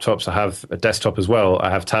have my laptops, I have a desktop as well, I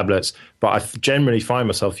have tablets, but I generally find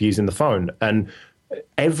myself using the phone. And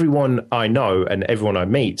everyone I know and everyone I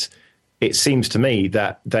meet, it seems to me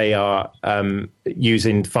that they are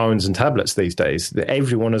using phones and tablets these days.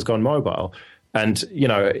 Everyone has gone mobile. And, you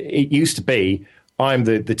know, it used to be I'm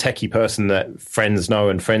the techie person that friends know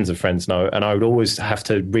and friends of friends know, and I would always have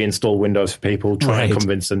to reinstall Windows for people, try and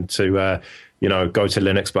convince them to, go to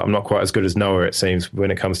Linux, but I'm not quite as good as Noah, it seems,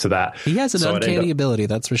 when it comes to that. He has an uncanny ability,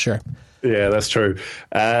 that's for sure. Yeah, that's true.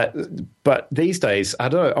 But these days, I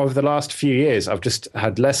don't know, over the last few years, I've just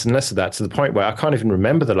had less and less of that to the point where I can't even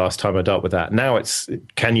remember the last time I dealt with that. Now it's,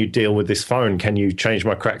 can you deal with this phone? Can you change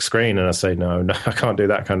my cracked screen? And I say, no, I can't do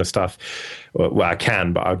that kind of stuff. Well, I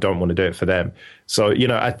can, but I don't want to do it for them. So,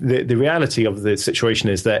 the reality of the situation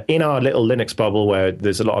is that in our little Linux bubble where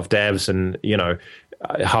there's a lot of devs and,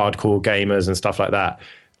 hardcore gamers and stuff like that,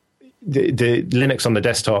 the Linux on the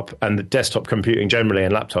desktop and the desktop computing generally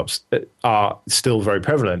and laptops are still very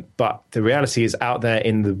prevalent. But the reality is out there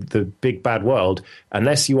in the big bad world,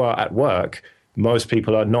 unless you are at work, most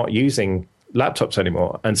people are not using laptops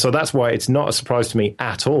anymore. And so that's why it's not a surprise to me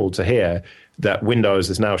at all to hear that Windows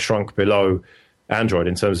has now shrunk below Android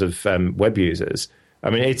in terms of web users. I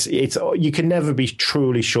mean, it's you can never be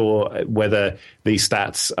truly sure whether these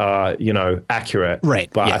stats are, accurate. Right.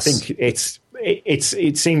 But yes. I think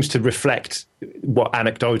it seems to reflect what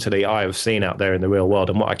anecdotally I have seen out there in the real world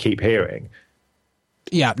and what I keep hearing.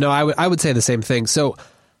 Yeah, no, I would say the same thing. So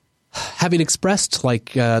having expressed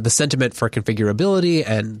the sentiment for configurability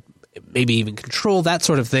and maybe even control, that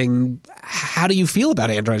sort of thing, how do you feel about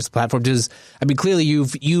Android as a platform? Clearly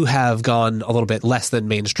you have gone a little bit less than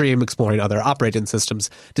mainstream, exploring other operating systems.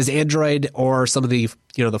 Does Android or some of the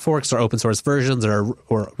the forks or open source versions or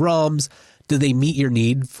ROMs, do they meet your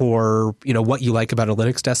need for what you like about a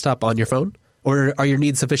Linux desktop on your phone, or are your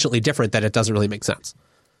needs sufficiently different that it doesn't really make sense?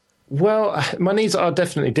 Well, my needs are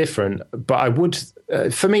definitely different, but I would,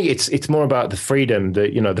 for me, it's more about the freedom,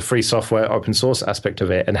 the free software, open source aspect of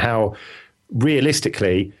it, and how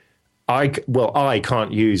realistically, I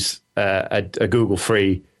can't use a Google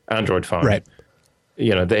free Android phone. Right.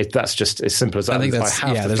 That's just as simple as that. I think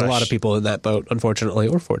there's a lot of people in that boat, unfortunately,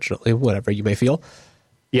 or fortunately, whatever you may feel.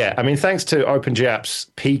 Yeah, I mean, thanks to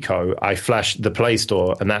OpenGApps Pico, I flash the Play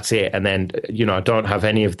Store and that's it. And then, I don't have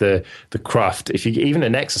any of the cruft. Even a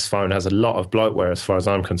Nexus phone has a lot of bloatware as far as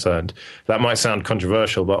I'm concerned. That might sound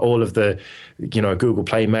controversial, but all of the, Google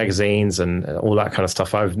Play magazines and all that kind of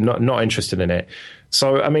stuff, I'm not interested in it.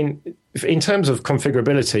 So, I mean, in terms of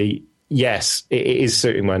configurability, yes, it is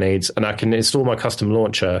suiting my needs, and I can install my custom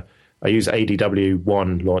launcher. I use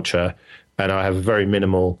ADW1 launcher, and I have a very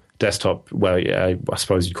minimal desktop, well, I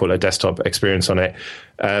suppose you'd call it a desktop experience on it.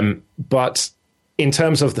 But in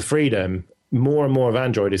terms of the freedom, more and more of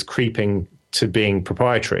Android is creeping to being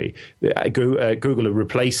proprietary. Google are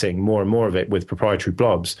replacing more and more of it with proprietary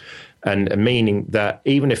blobs, and meaning that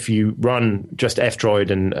even if you run just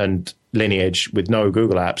F-Droid and Lineage with no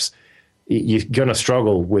Google apps, you're going to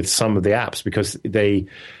struggle with some of the apps because they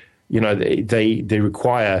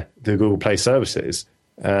require the Google Play services.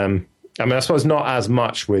 I mean, I suppose not as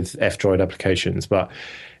much with F-Droid applications, but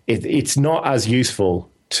it's not as useful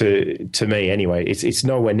to me anyway. It's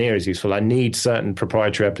nowhere near as useful. I need certain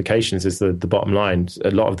proprietary applications is the bottom line.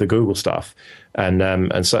 A lot of the Google stuff and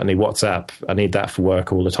certainly WhatsApp, I need that for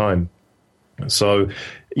work all the time. So,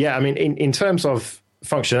 yeah, I mean, in terms of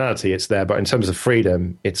functionality, it's there, but in terms of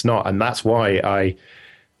freedom, it's not. And that's why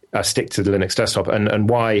I stick to the Linux desktop and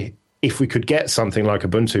why if we could get something like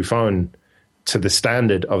Ubuntu Phone to the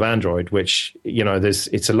standard of Android, which,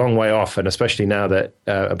 it's a long way off. And especially now that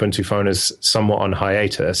Ubuntu Phone is somewhat on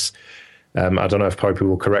hiatus. I don't know if Popey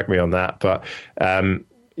will correct me on that, but,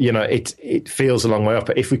 it feels a long way off.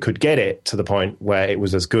 But if we could get it to the point where it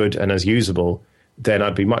was as good and as usable, then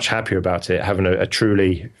I'd be much happier about it, having a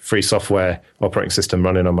truly free software operating system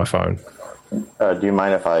running on my phone. Do you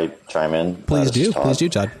mind if I chime in? Please do,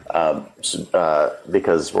 Todd.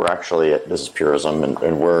 Because we're actually, this is Purism,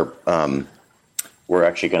 and we're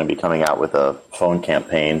actually going to be coming out with a phone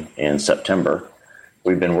campaign in September.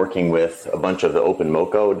 We've been working with a bunch of the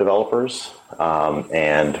OpenMoko developers,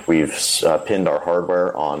 and we've pinned our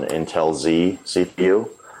hardware on Intel Z CPU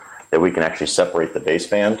that we can actually separate the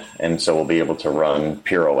baseband, and so we'll be able to run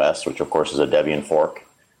PureOS, which of course is a Debian fork,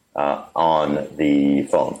 on the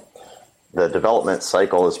phone. The development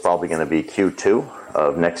cycle is probably going to be Q2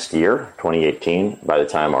 of next year, 2018, by the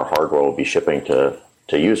time our hardware will be shipping to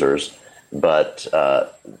users. But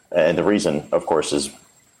and the reason, of course, is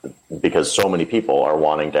because so many people are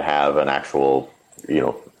wanting to have an actual,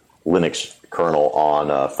 Linux kernel on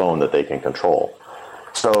a phone that they can control.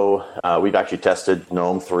 So we've actually tested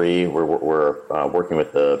GNOME 3. We're working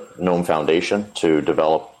with the GNOME Foundation to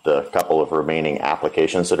develop the couple of remaining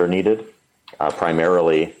applications that are needed.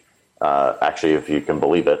 Primarily, actually, if you can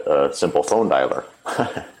believe it, a simple phone dialer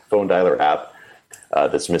app.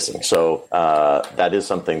 That's missing. So that is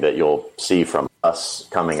something that you'll see from us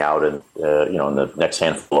coming out in the next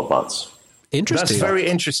handful of months. Interesting.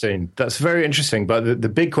 That's very interesting. But the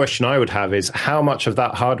big question I would have is how much of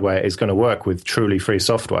that hardware is going to work with truly free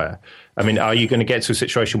software? I mean, are you going to get to a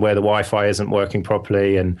situation where the Wi-Fi isn't working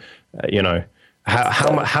properly? And,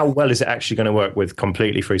 how well is it actually going to work with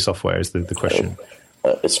completely free software is the question.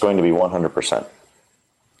 It's going to be 100%.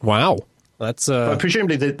 Wow. That's but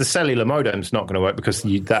presumably the cellular modem's not going to work because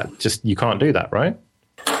you can't do that, right?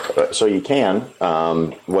 So you can.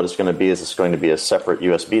 What it's going to be is it's going to be a separate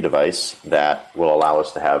USB device that will allow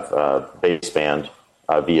us to have baseband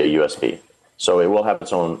via USB. So it will have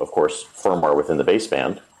its own, of course, firmware within the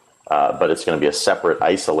baseband, but it's going to be a separate,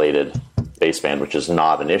 isolated baseband, which is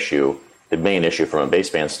not an issue. The main issue from a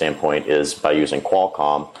baseband standpoint is by using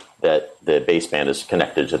Qualcomm that the baseband is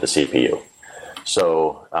connected to the CPU.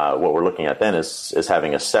 So what we're looking at then is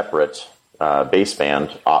having a separate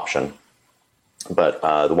baseband option. But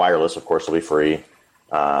the wireless, of course, will be free.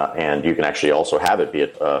 And you can actually also have it be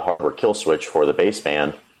a hardware kill switch for the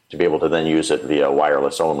baseband to be able to then use it via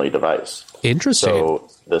wireless-only device. Interesting. So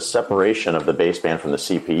the separation of the baseband from the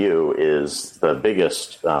CPU is the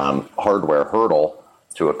biggest hardware hurdle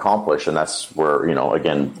to accomplish. And that's where,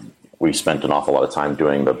 again, we spent an awful lot of time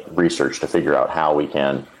doing the research to figure out how we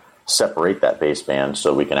can separate that baseband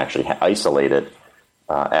so we can actually isolate it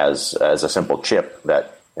as a simple chip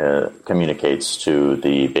that communicates to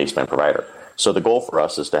the baseband provider. So the goal for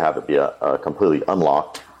us is to have it be a completely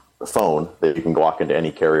unlocked phone that you can walk into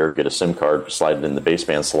any carrier, get a SIM card, slide it in the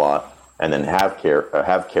baseband slot, and then have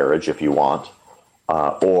carriage if you want,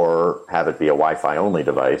 or have it be a Wi-Fi only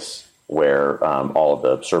device where all of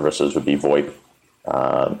the services would be VoIP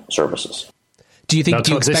services. Do you think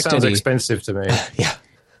this sounds expensive to me? Yeah.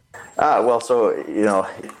 So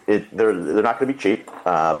they're not going to be cheap,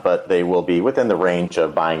 but they will be within the range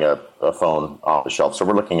of buying a phone off the shelf. So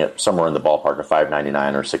we're looking at somewhere in the ballpark of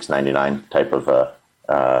 $599 or $699 type of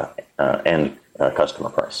end customer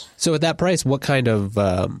price. So at that price, what kind of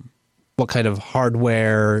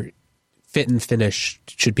hardware fit and finish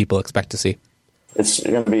should people expect to see? It's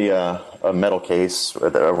going to be a metal case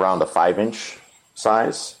around a 5-inch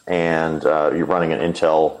size, and you're running an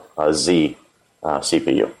Intel Z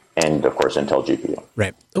CPU. and of course Intel GPU.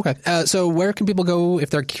 Right. Okay. So where can people go if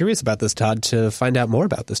they're curious about this, Todd, to find out more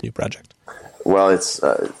about this new project? Well, it's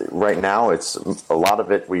right now. It's a lot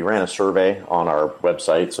of it. We ran a survey on our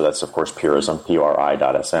website, so that's of course Purism,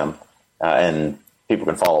 PURI.SM, and people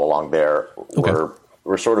can follow along there. Okay.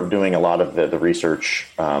 We're sort of doing a lot of the research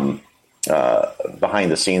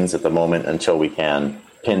behind the scenes at the moment until we can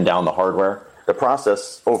pin down the hardware. The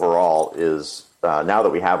process overall is now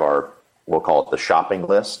that we have we'll call it the shopping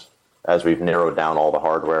list, as we've narrowed down all the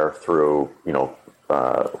hardware through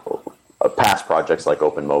past projects like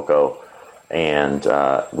OpenMoko. And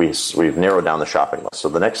we've narrowed down the shopping list. So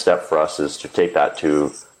the next step for us is to take that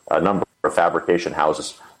to a number of fabrication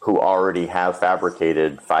houses who already have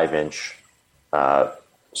fabricated 5-inch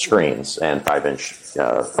screens and 5-inch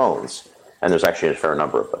phones. And there's actually a fair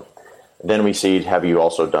number of them. Then we see, have you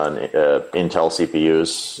also done Intel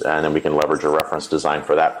CPUs? And then we can leverage a reference design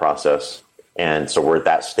for that process. And so we're at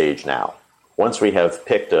that stage now. Once we have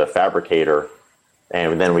picked a fabricator,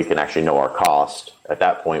 and then we can actually know our cost. At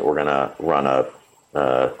that point, we're going to run a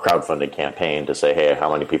crowdfunding campaign to say, hey,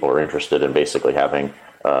 how many people are interested in basically having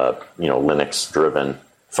a Linux-driven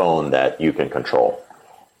phone that you can control.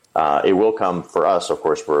 It will come for us. Of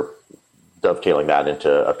course, we're dovetailing that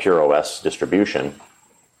into a Pure OS distribution.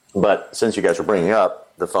 But since you guys are bringing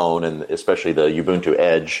up the phone, and especially the Ubuntu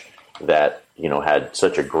Edge that had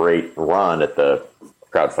such a great run at the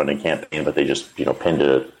crowdfunding campaign, but they just pinned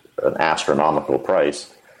it an astronomical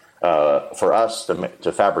price. For us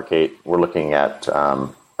to fabricate, we're looking at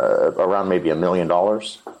around maybe $1 million,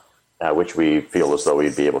 which we feel as though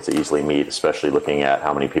we'd be able to easily meet, especially looking at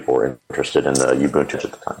how many people were interested in the Ubuntu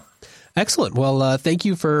at the time. Excellent. Well, thank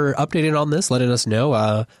you for updating on this, letting us know.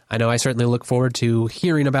 I know I certainly look forward to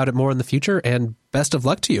hearing about it more in the future, and best of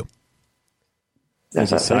luck to you.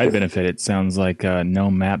 As a side benefit, it sounds like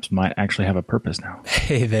GNOME Maps might actually have a purpose now.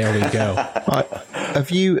 Hey, there we go.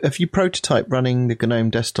 Have you prototyped running the GNOME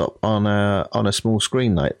desktop on a small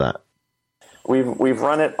screen like that? We've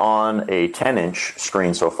run it on a 10-inch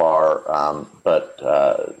screen so far, but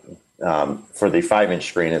for the 5-inch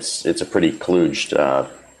screen, it's a pretty kludged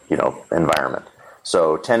environment.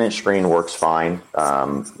 So 10-inch screen works fine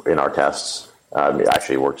in our tests. It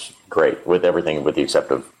actually works great with everything with the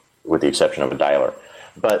exception of a dialer.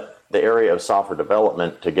 But the area of software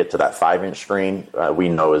development to get to that 5-inch screen, we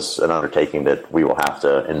know is an undertaking that we will have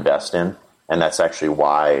to invest in. And that's actually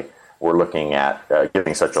why we're looking at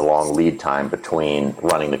giving such a long lead time between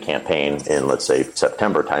running the campaign in, let's say,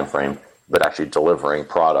 September timeframe, but actually delivering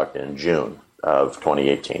product in June of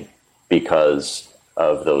 2018 because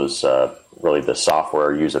of those really the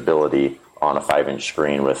software usability on a 5-inch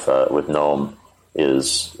screen with GNOME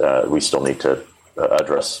is we still need to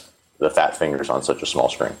address the fat fingers on such a small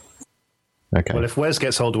screen. Okay. Well, if Wes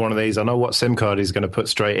gets hold of one of these, I know what SIM card he's going to put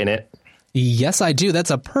straight in it. Yes, I do. That's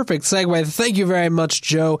a perfect segue. Thank you very much,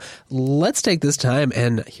 Joe. Let's take this time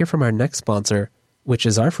and hear from our next sponsor, which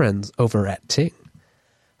is our friends over at Ting.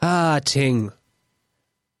 Ting.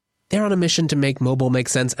 They're on a mission to make mobile make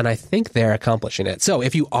sense, and I think they're accomplishing it. So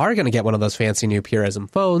if you are going to get one of those fancy new Purism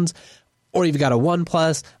phones, or you've got a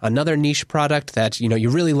OnePlus, another niche product that you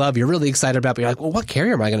really love, you're really excited about, but you're like, well, what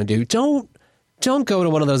carrier am I going to do? Don't go to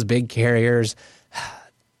one of those big carriers.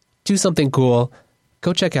 Do something cool.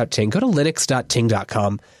 Go check out Ting. Go to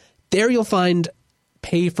linux.ting.com. There you'll find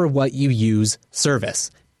pay for what you use service.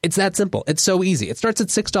 It's that simple. It's so easy. It starts at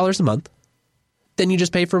 $6 a month. Then you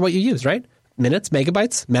just pay for what you use, right? Minutes,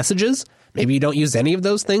 megabytes, messages. Maybe you don't use any of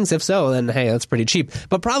those things. If so, then hey, that's pretty cheap.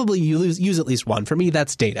 But probably you use at least one. For me,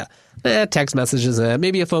 that's data. Text messages,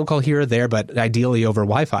 maybe a phone call here or there, but ideally over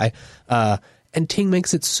Wi-Fi. And Ting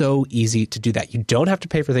makes it so easy to do that. You don't have to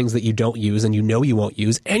pay for things that you don't use and you won't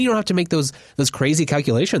use. And you don't have to make those crazy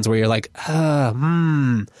calculations where you're like, all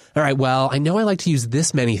right, well, I know I like to use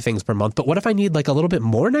this many things per month, but what if I need like a little bit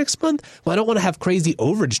more next month? Well, I don't want to have crazy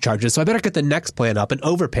overage charges, so I better get the next plan up and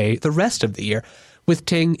overpay the rest of the year. With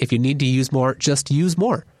Ting, if you need to use more, just use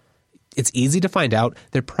more. It's easy to find out.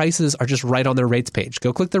 Their prices are just right on their rates page.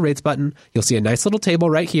 Go click the rates button. You'll see a nice little table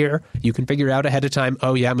right here. You can figure out ahead of time,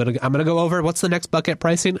 oh yeah, I'm gonna go over what's the next bucket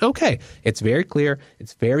pricing. Okay. It's very clear.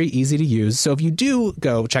 It's very easy to use. So if you do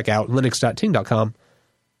go check out linux.ting.com,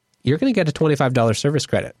 you're going to get a $25 service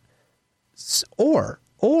credit.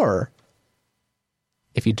 Or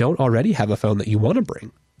if you don't already have a phone that you want to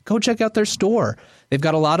bring, go check out their store. They've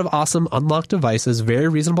got a lot of awesome unlocked devices, very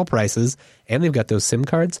reasonable prices, and they've got those SIM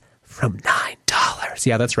cards from $9.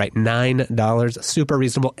 Yeah, that's right, $9. Super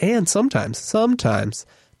reasonable. And sometimes,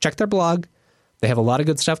 check their blog. They have a lot of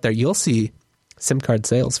good stuff there. You'll see SIM card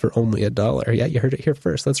sales for only $1. Yeah, you heard it here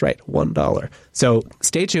first. That's right, $1. So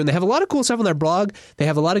stay tuned. They have a lot of cool stuff on their blog. They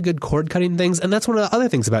have a lot of good cord cutting things. And that's one of the other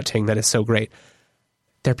things about Ting that is so great.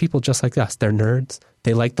 They're people just like us. They're nerds.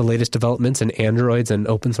 They like the latest developments in Androids and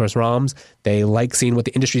open source ROMs. They like seeing what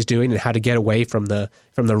the industry is doing and how to get away from the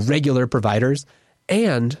regular providers.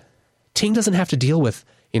 And Ting doesn't have to deal with,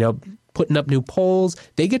 putting up new polls.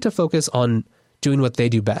 They get to focus on doing what they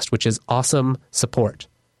do best, which is awesome support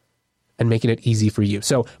and making it easy for you.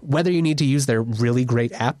 So whether you need to use their really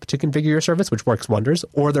great app to configure your service, which works wonders,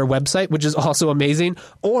 or their website, which is also amazing,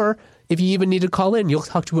 or if you even need to call in, you'll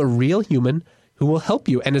talk to a real human who will help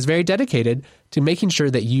you and is very dedicated to making sure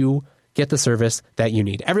that you get the service that you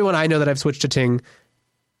need. Everyone I know that I've switched to Ting,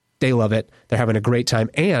 they love it. They're having a great time,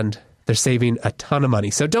 and they're saving a ton of money.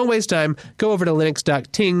 So don't waste time. Go over to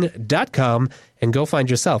linux.ting.com and go find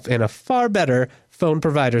yourself in a far better phone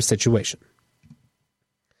provider situation.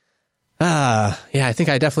 Yeah, I think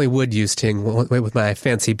I definitely would use Ting with my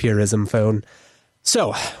fancy Purism phone.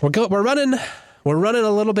 So we're running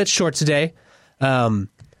a little bit short today,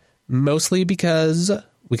 mostly because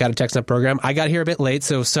we got a TechSnap program. I got here a bit late,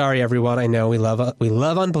 so sorry everyone. I know we love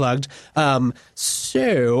Unplugged.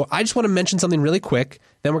 So I just want to mention something really quick.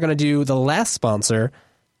 Then we're going to do the last sponsor,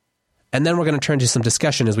 and then we're going to turn to some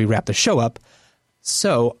discussion as we wrap the show up.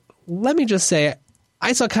 So let me just say,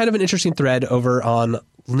 I saw kind of an interesting thread over on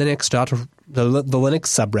Linux, the Linux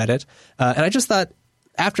subreddit, and I just thought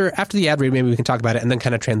after the ad read, maybe we can talk about it and then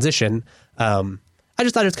kind of transition. I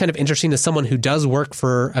just thought it was kind of interesting as someone who does work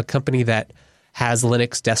for a company that has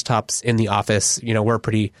Linux desktops in the office.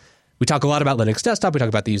 We talk a lot about Linux desktop. We talk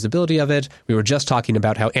about the usability of it. We were just talking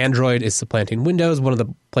about how Android is supplanting Windows. One of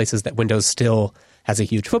the places that Windows still has a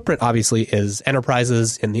huge footprint, obviously, is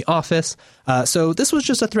enterprises in the office. So this was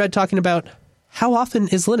just a thread talking about how often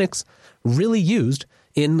is Linux really used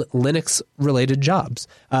in Linux-related jobs.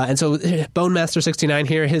 And so BoneMaster69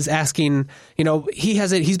 here is asking,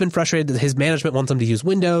 he's been frustrated that his management wants him to use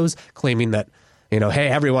Windows, claiming that, hey,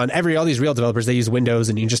 everyone, all these real developers, they use Windows,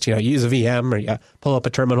 and you just, you use a VM or you pull up a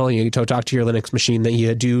terminal and you talk to your Linux machine that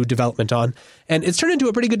you do development on. And it's turned into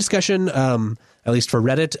a pretty good discussion, at least for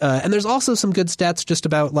Reddit. And there's also some good stats just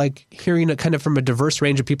about hearing it kind of from a diverse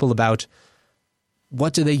range of people about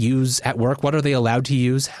what do they use at work? What are they allowed to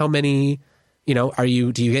use? How many, do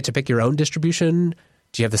you get to pick your own distribution?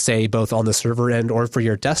 Do you have to say both on the server end or for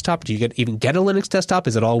your desktop? Do you even get a Linux desktop?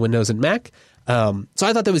 Is it all Windows and Mac? So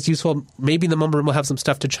I thought that was useful. Maybe the Mumble Room will have some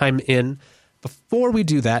stuff to chime in. Before we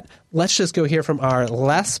do that, let's just go hear from our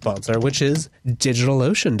last sponsor, which is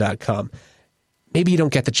DigitalOcean.com. Maybe you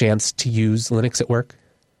don't get the chance to use Linux at work.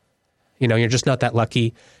 You're just not that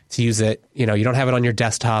lucky to use it. You don't have it on your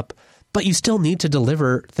desktop, but you still need to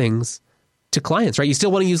deliver things to clients, right? You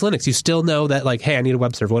still want to use Linux. You still know that, hey, I need a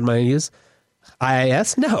web server. What am I going to use?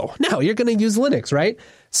 IIS? No, you're going to use Linux, right?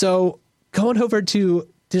 So go on over to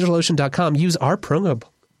DigitalOcean.com, use our promo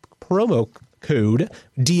code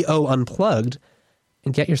DO Unplugged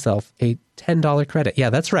and get yourself a $10 credit. Yeah,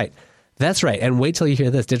 that's right. And wait till you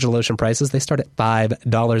hear this. DigitalOcean prices, they start at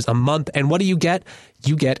 $5 a month. And what do you get?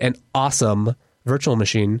 You get an awesome virtual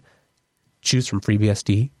machine. Choose from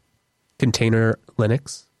FreeBSD, Container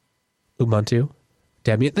Linux, Ubuntu,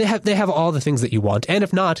 Debian. They have all the things that you want. And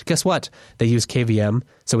if not, guess what? They use KVM,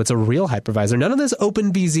 so it's a real hypervisor. None of this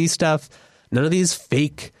OpenVZ stuff, none of these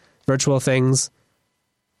fake virtual things.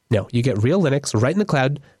 No, you get real Linux right in the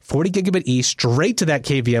cloud, 40 gigabit E, straight to that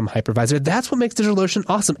KVM hypervisor. That's what makes DigitalOcean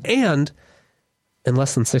awesome. And in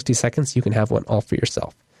less than 60 seconds, you can have one all for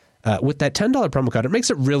yourself. With that $10 promo code, it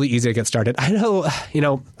makes it really easy to get started. I know,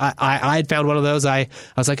 I had found one of those. I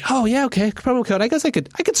was like, oh yeah, okay, promo code. I guess I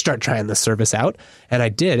could start trying this service out, and I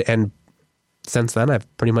did. And since then, I've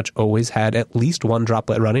pretty much always had at least one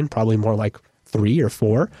droplet running, probably more like 3 or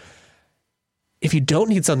 4. If you don't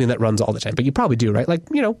need something that runs all the time, but you probably do, right?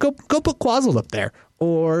 Go put Quazzle up there,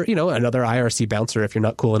 or another IRC bouncer if you're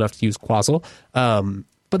not cool enough to use Quazzle.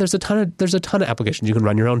 But there's a ton of applications. You can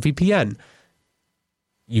run your own VPN.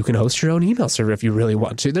 You can host your own email server if you really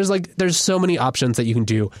want to. There's so many options that you can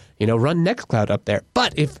do. Run Nextcloud up there.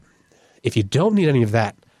 But if you don't need any of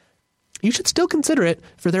that, you should still consider it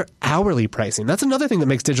for their hourly pricing. That's another thing that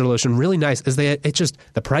makes DigitalOcean really nice. Is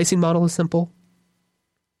the pricing model is simple.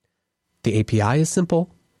 The API is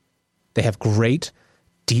simple. They have great,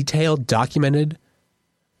 detailed, documentation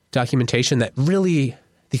that really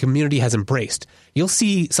the community has embraced. You'll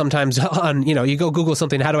see sometimes on, you go Google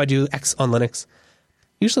something, how do I do X on Linux?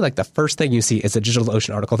 Usually the first thing you see is a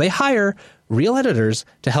DigitalOcean article. They hire real editors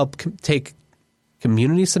to help take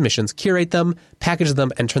community submissions, curate them, package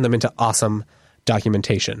them, and turn them into awesome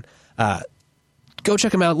documentation. go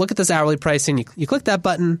check them out. Look at this hourly pricing. You click that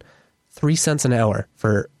button, 3 cents an hour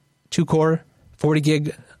for 2-core, 40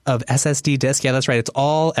 gig of SSD disk. Yeah, that's right. It's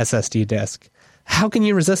all SSD disk. How can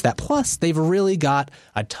you resist that? Plus, they've really got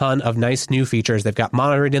a ton of nice new features. They've got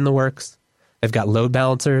monitoring in the works. They've got load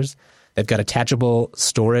balancers. They've got attachable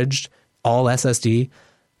storage, all SSD.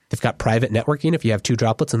 They've got private networking if you have 2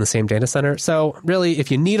 droplets in the same data center. So really,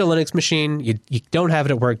 if you need a Linux machine, you don't have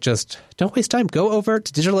it at work, just don't waste time. Go over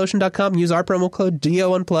to DigitalOcean.com, use our promo code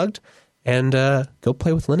DOUnplugged, and go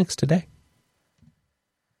play with Linux today.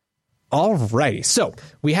 All righty. So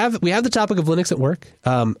we have the topic of Linux at work.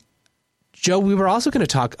 Joe, we were also going to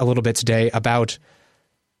talk a little bit today about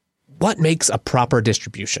what makes a proper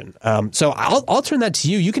distribution. So I'll turn that to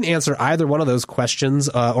you. You can answer either one of those questions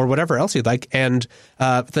or whatever else you'd like. And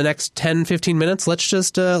for the next 10, 15 minutes, let's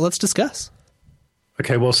discuss.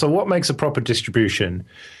 Okay, well, so what makes a proper distribution?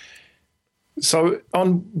 So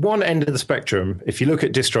on one end of the spectrum, if you look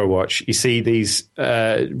at DistroWatch, you see these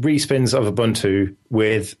respins of Ubuntu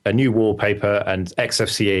with a new wallpaper and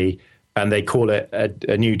XFCE, and they call it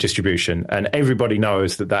a new distribution. And everybody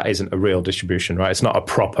knows that that isn't a real distribution, right? It's not a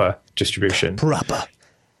proper distribution. Proper.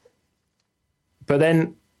 But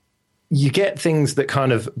then you get things that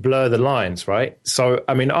kind of blur the lines, right? So,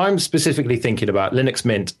 I mean, I'm specifically thinking about Linux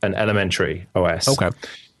Mint and Elementary OS. Okay.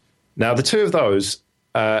 Now, the two of those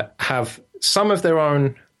have some of their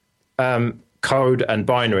own code and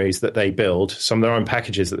binaries that they build, some of their own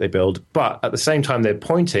packages that they build, but at the same time, they're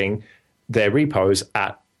pointing their repos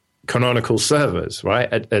at canonical servers,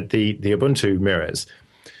 right, at the Ubuntu mirrors.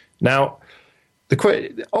 Now,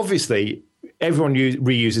 obviously, everyone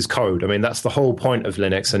reuses code. I mean, that's the whole point of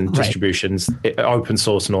Linux and distributions, open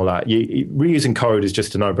source and all that. Reusing code is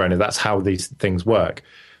just a no-brainer. That's how these things work.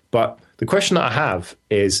 But the question that I have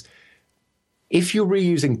is, if you're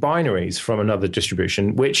reusing binaries from another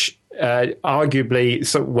distribution, which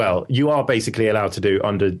arguably, you are basically allowed to do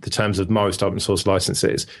under the terms of most open source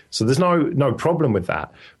licenses. So there's no problem with that.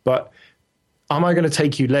 But am I going to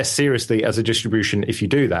take you less seriously as a distribution if you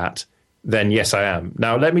do that? Then yes, I am.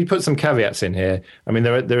 Now, let me put some caveats in here. I mean,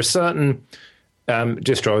 there are certain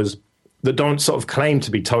distros that don't sort of claim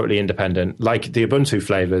to be totally independent, like the Ubuntu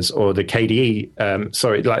flavors or the KDE,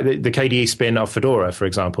 like the KDE spin of Fedora, for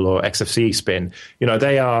example, or XFCE spin. You know,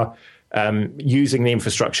 they are using the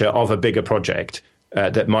infrastructure of a bigger project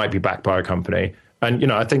that might be backed by a company. And, you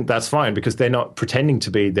know, I think that's fine because they're not pretending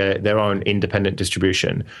to be their own independent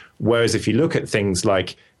distribution. Whereas if you look at things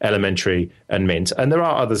like Elementary and Mint, and there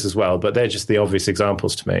are others as well, but they're just the obvious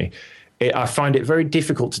examples to me, I find it very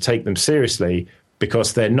difficult to take them seriously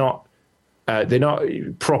because they're not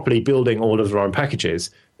properly building all of their own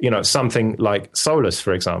packages. You know, something like Solus,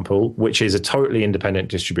 for example, which is a totally independent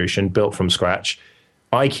distribution built from scratch.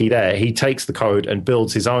 Ike there, he takes the code and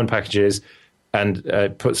builds his own packages and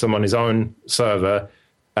puts them on his own server,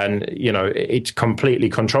 and you know it completely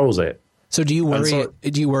controls it. So do you worry?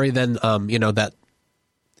 Do you worry then? That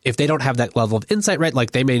if they don't have that level of insight, right?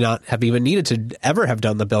 Like they may not have even needed to ever have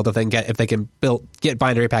done the build if they can get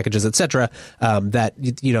binary packages, etc. That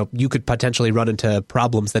you could potentially run into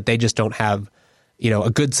problems that they just don't have, a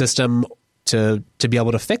good system to be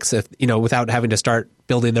able to fix it, without having to start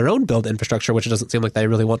building their own build infrastructure, which it doesn't seem like they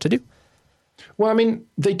really want to do. Well, I mean,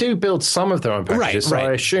 they do build some of their own packages, so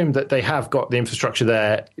I assume that they have got the infrastructure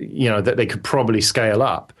there, that they could probably scale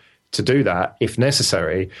up to do that if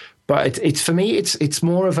necessary. But it's for me, it's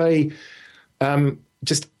more of a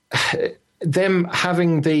just them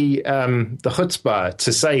having the chutzpah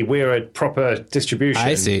to say we're a proper distribution.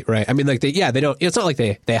 I see, right? I mean, like they don't. It's not like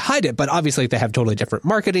they hide it, but obviously they have totally different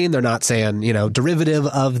marketing. They're not saying derivative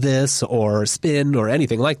of this or spin or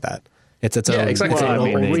anything like that. It's its own. Exactly. Well,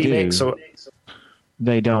 I mean, remix.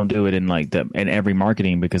 They don't do it in in every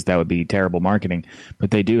marketing because that would be terrible marketing. But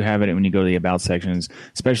they do have it when you go to the about sections,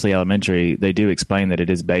 especially Elementary. They do explain that it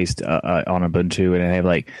is based on Ubuntu, and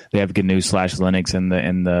they have GNU/Linux and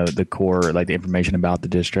the core, like the information about the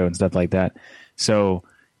distro and stuff like that. So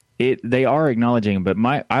they are acknowledging. But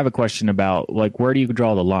I have a question about where do you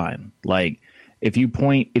draw the line? Like if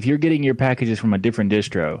you're getting your packages from a different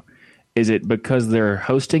distro. Is it because they're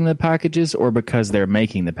hosting the packages or because they're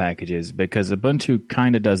making the packages? Because Ubuntu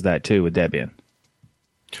kind of does that too with Debian.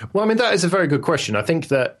 Well, I mean, that is a very good question. I think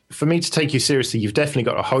that for me to take you seriously, you've definitely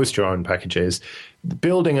got to host your own packages. The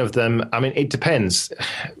building of them, I mean, it depends.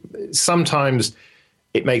 Sometimes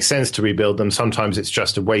it makes sense to rebuild them. Sometimes it's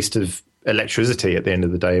just a waste of electricity at the end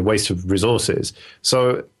of the day, a waste of resources.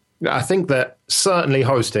 So I think that certainly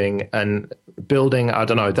hosting and building, I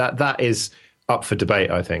don't know, that is up for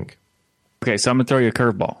debate, I think. Okay, so I'm going to throw you a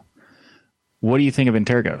curveball. What do you think of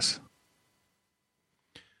Intergos?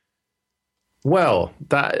 Well,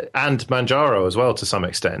 that and Manjaro as well to some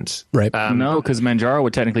extent. Right. No, because Manjaro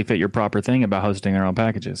would technically fit your proper thing about hosting their own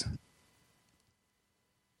packages.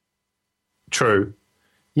 True.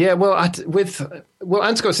 Yeah, well,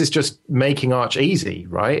 Antigos is just making Arch easy,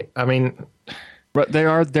 right? I mean, but they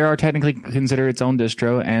are technically considered its own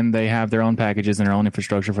distro, and they have their own packages and their own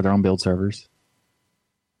infrastructure for their own build servers.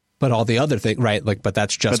 But all the other things, right? Like, but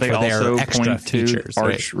that's just for their extra features,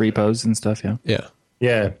 Arch repos and stuff. Yeah.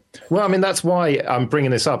 Yeah. Well, I mean, that's why I'm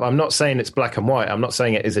bringing this up. I'm not saying it's black and white. I'm not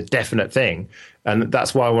saying it is a definite thing, and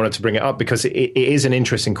that's why I wanted to bring it up, because it is an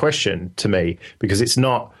interesting question to me, because it's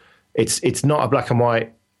not a black and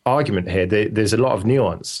white argument here. There's a lot of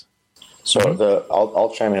nuance. So I'll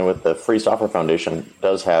chime in with the Free Software Foundation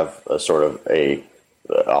does have a sort of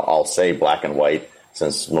I'll say black and white,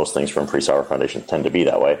 since most things from Free Software Foundation tend to be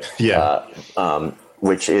that way. Yeah.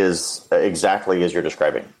 Which is exactly as you're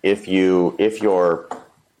describing. If your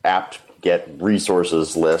apt-get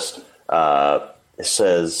resources list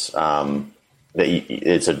says that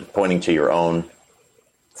it's pointing to your own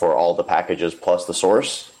for all the packages plus the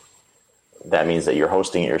source, that means that you're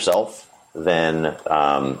hosting it yourself. Then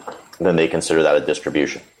they consider that a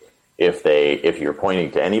distribution. If you're pointing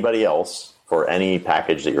to anybody else for any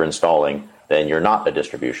package that you're installing, then you're not a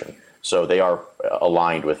distribution. So they are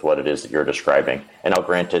aligned with what it is that you're describing. And I'll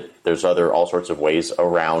grant it, there's all sorts of ways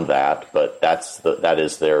around that, but that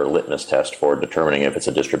is their litmus test for determining if it's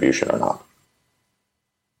a distribution or not.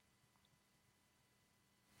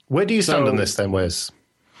 Where do you stand on this then, Wes?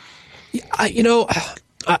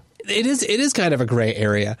 It is kind of a gray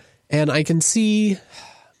area, and I can see.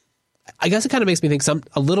 I guess it kind of makes me think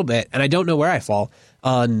a little bit, and I don't know where I fall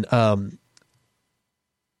on.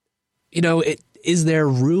 Is there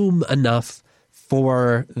room enough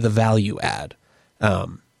for the value add? I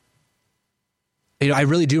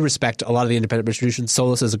really do respect a lot of the independent distributions.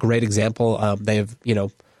 Solus is a great example. They have,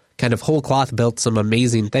 kind of whole cloth built some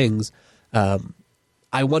amazing things.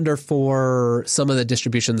 I wonder for some of the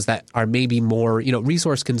distributions that are maybe more,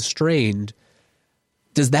 resource constrained,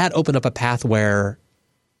 does that open up a path where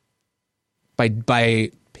by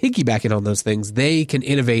piggybacking on those things, they can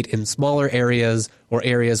innovate in smaller areas or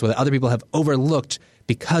areas where other people have overlooked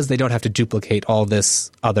because they don't have to duplicate all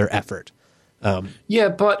this other effort. Yeah,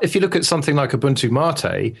 but if you look at something like Ubuntu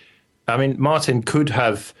Mate, I mean, Martin could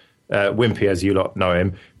have, Wimpy, as you lot know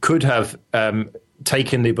him, could have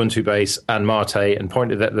taken the Ubuntu base and Mate and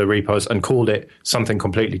pointed at the repos and called it something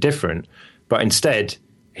completely different. But instead,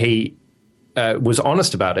 he was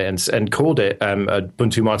honest about it and called it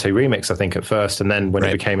Ubuntu Mate Remix, I think, at first, and then when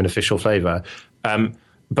it became an official flavor.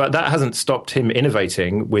 But that hasn't stopped him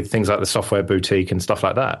innovating with things like the Software Boutique and stuff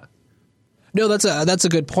like that. No, that's a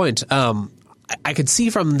good point. I could see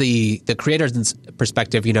from the creator's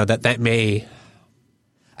perspective, that may.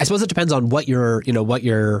 I suppose it depends on what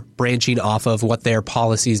you're branching off of, what their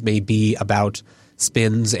policies may be about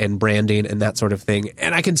spins and branding and that sort of thing.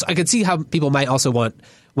 And I could see how people might also want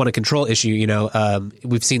a control issue.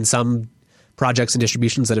 We've seen some projects and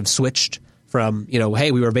distributions that have switched from,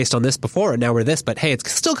 hey, we were based on this before and now we're this, but hey,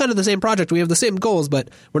 it's still kind of the same project. We have the same goals, but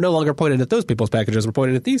we're no longer pointing at those people's packages. We're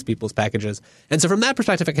pointing at these people's packages. And so from that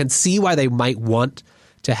perspective, I can see why they might want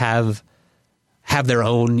to have their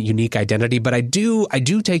own unique identity. But I do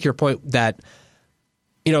take your point that,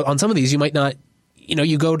 on some of these, you might not,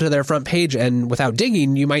 you go to their front page and without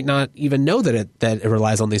digging, you might not even know that it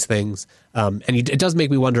relies on these things. It does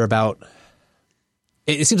make me wonder about,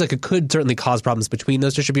 it seems like it could certainly cause problems between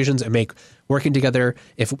those distributions and make working together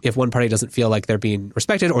if one party doesn't feel like they're being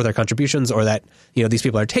respected or their contributions, or that, these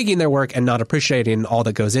people are taking their work and not appreciating all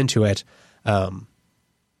that goes into it. That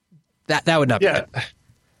would not be good.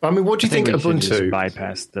 I mean, what do you think Ubuntu? Just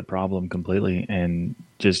bypass the problem completely and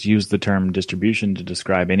just use the term distribution to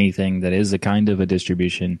describe anything that is a kind of a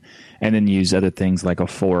distribution, and then use other things like a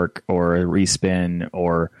fork or a respin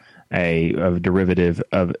or a derivative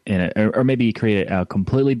of, or maybe create a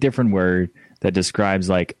completely different word that describes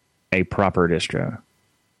like a proper distro.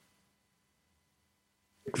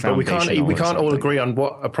 But we can't all agree on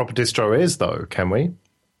what a proper distro is, though, can we?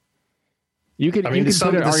 You could put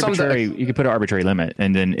an arbitrary limit,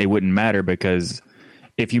 and then it wouldn't matter, because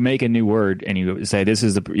if you make a new word and you say this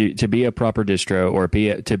is to be a proper distro or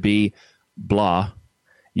to be blah,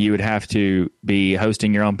 you would have to be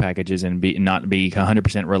hosting your own packages and not be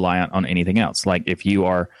 100% reliant on anything else. Like if you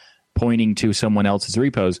are pointing to someone else's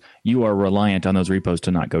repos, you are reliant on those repos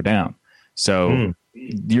to not go down. So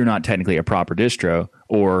you're not technically a proper distro,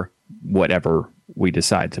 or whatever we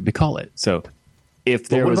decide to call it. So if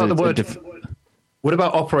there was what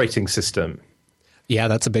about operating system? Yeah,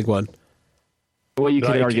 that's a big one. Well, you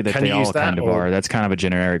could argue that they all kind of are. That's kind of a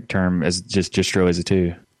generic term, as just distro is it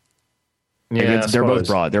too. Yeah, they're both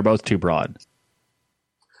broad. They're both too broad.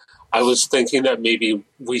 I was thinking that maybe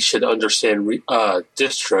we should understand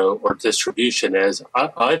distro or distribution as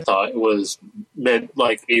I thought it was meant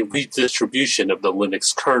like a redistribution of the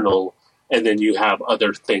Linux kernel, and then you have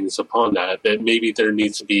other things upon that. But maybe there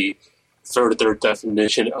needs to be further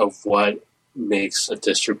definition of what makes a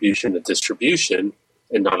distribution,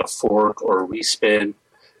 and not a fork or a respin,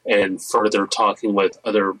 and further talking with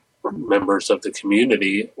other members of the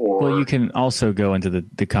community. Well, you can also go into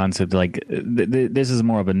the concept like this is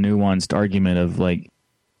more of a nuanced argument of like,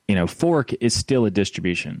 fork is still a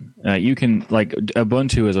distribution. You can like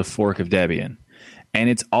Ubuntu is a fork of Debian, and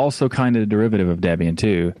it's also kind of a derivative of Debian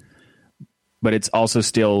too, but it's also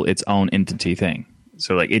still its own entity thing.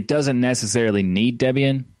 So like it doesn't necessarily need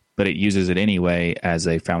Debian, but it uses it anyway as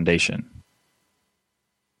a foundation.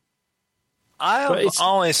 I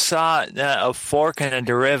always thought that a fork and a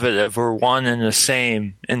derivative were one and the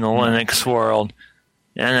same in the Linux world.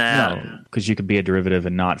 No, because you could be a derivative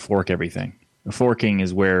and not fork everything. Forking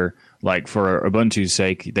is where, like for Ubuntu's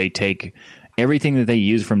sake, they take everything that they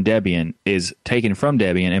use from Debian is taken from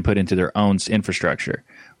Debian and put into their own infrastructure.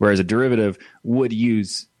 Whereas a derivative would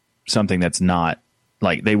use something that's not,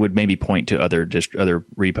 like they would maybe point to other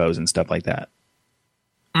repos and stuff like that.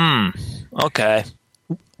 Okay.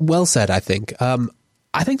 Well said, I think.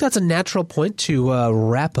 I think that's a natural point to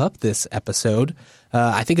wrap up this episode.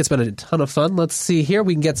 I think it's been a ton of fun. Let's see here.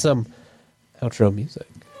 We can get some outro music.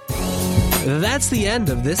 That's the end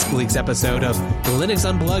of this week's episode of Linux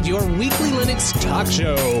Unplugged, your weekly Linux talk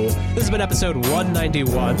show. This has been episode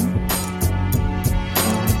 191.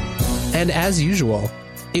 And as usual,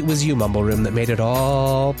 it was you, Mumble Room, that made it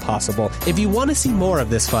all possible. If you want to see more of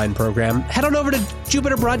this fine program, head on over to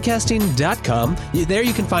JupiterBroadcasting.com. There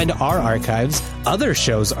you can find our archives, other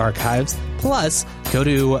shows' archives, plus go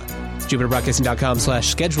to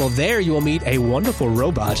JupiterBroadcasting.com/schedule. There you will meet a wonderful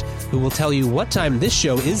robot who will tell you what time this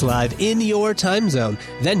show is live in your time zone.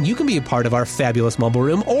 Then you can be a part of our fabulous Mumble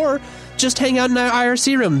Room, or just hang out in our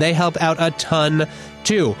IRC room. They help out a ton,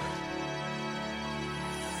 too.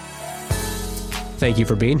 Thank you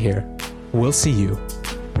for being here. We'll see you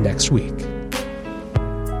next week.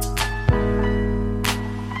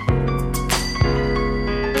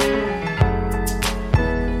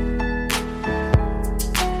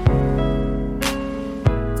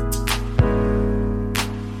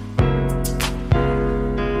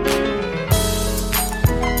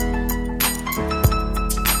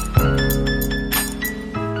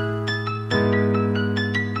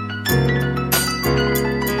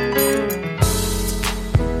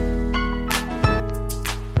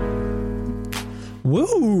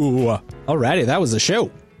 Woo! Alrighty, that was the show.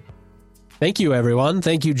 Thank you, everyone.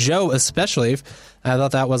 Thank you, Joe, especially. I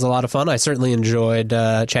thought that was a lot of fun. I certainly enjoyed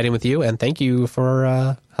chatting with you, and thank you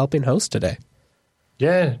for helping host today.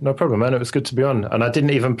 Yeah, no problem, man. It was good to be on. And I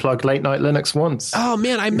didn't even plug Late Night Linux once. Oh,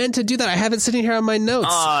 man, I meant to do that. I have it sitting here on my notes.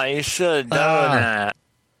 Oh, you should have done that.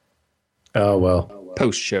 Oh, well.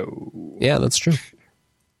 Post-show. Yeah, that's true.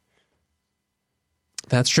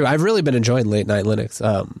 That's true. I've really been enjoying Late Night Linux.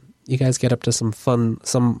 You guys get up to some fun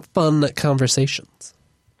conversations.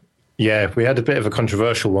 Yeah, we had a bit of a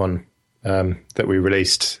controversial one that we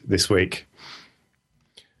released this week.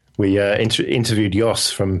 We interviewed Jos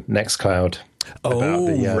from Nextcloud about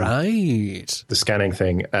the scanning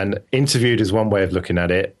thing. And interviewed is one way of looking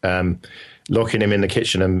at it. Locking him in the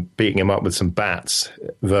kitchen and beating him up with some bats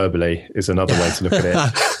verbally is another way to look at it.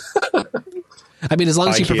 I mean, as long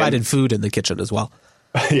as you provided food in the kitchen as well.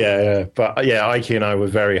 Yeah. But yeah, Ike and I were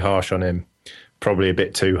very harsh on him. Probably a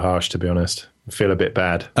bit too harsh, to be honest. I feel a bit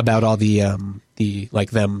bad. About all the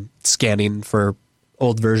like them scanning for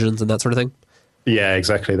old versions and that sort of thing? Yeah,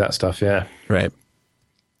 exactly. That stuff, yeah. Right.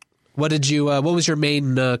 What was your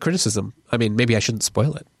main criticism? I mean, maybe I shouldn't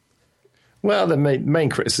spoil it. Well, the main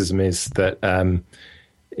criticism is that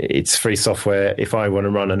it's free software. If I want to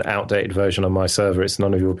run an outdated version on my server, it's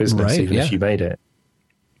none of your business, even if you made it.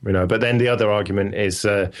 But then the other argument is,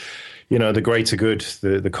 the greater good,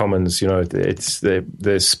 the commons. It's the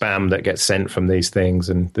spam that gets sent from these things,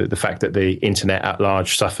 and the fact that the internet at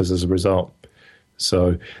large suffers as a result.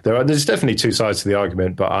 So there's definitely two sides to the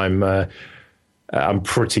argument, but I'm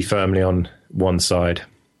pretty firmly on one side.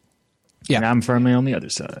 Yeah, and I'm firmly on the other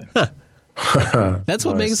side. That's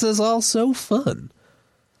what makes this all so fun.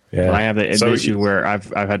 Yeah, well, I have the issue where I've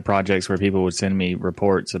had projects where people would send me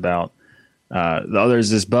reports about there's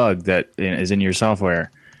this bug that is in your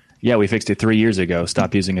software. Yeah, we fixed it 3 years ago.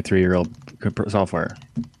 Stop using a 3-year-old software.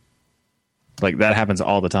 Like that happens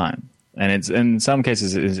all the time, and it's in some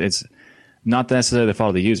cases it's Not necessarily the fault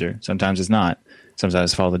of the user. Sometimes it's not. Sometimes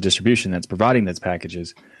it's the fault of the distribution that's providing those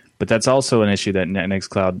packages. But that's also an issue that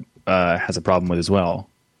Nextcloud has a problem with as well.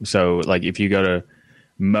 So, like, if you go to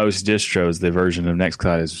most distros, the version of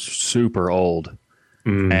Nextcloud is super old,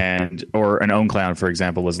 and or an OwnCloud, for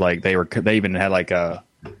example, was like they even had like a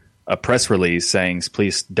press release saying,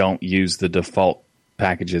 please don't use the default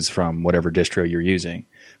packages from whatever distro you're using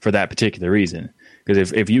for that particular reason.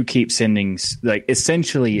 Because if you keep sending, like,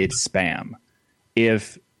 essentially it's spam.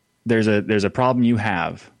 If there's a problem you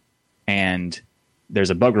have and there's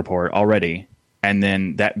a bug report already, and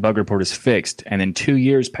then that bug report is fixed, and then 2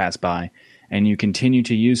 years pass by and you continue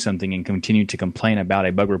to use something and continue to complain about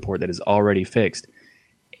a bug report that is already fixed,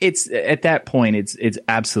 it's at that point it's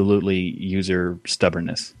absolutely user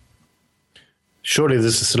stubbornness. Surely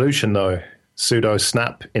there's a solution though. Sudo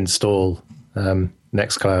snap install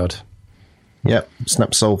Nextcloud. Yep,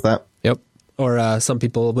 snap solve that. Yep. Or some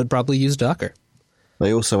people would probably use Docker.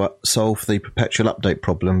 They also solve the perpetual update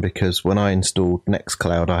problem, because when I installed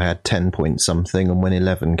Nextcloud, I had 10 point something, and when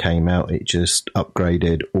 11 came out, it just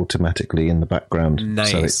upgraded automatically in the background.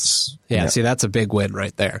 Nice. So it's, yeah, see, that's a big win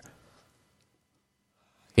right there.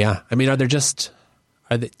 Yeah, I mean, I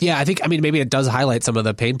think maybe it does highlight some of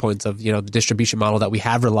the pain points of, the distribution model that we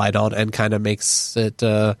have relied on, and kind of makes it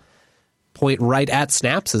point right at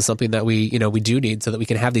snaps as something that we do need, so that we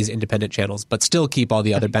can have these independent channels, but still keep all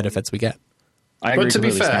the other benefits we get. But to be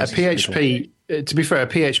fair, a PHP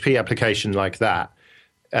application like that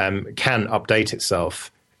can update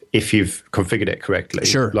itself if you've configured it correctly.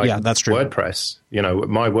 Sure, like yeah, that's true. WordPress,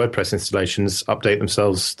 my WordPress installations update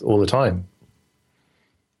themselves all the time.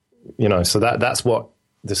 So that's what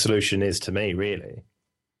the solution is to me, really.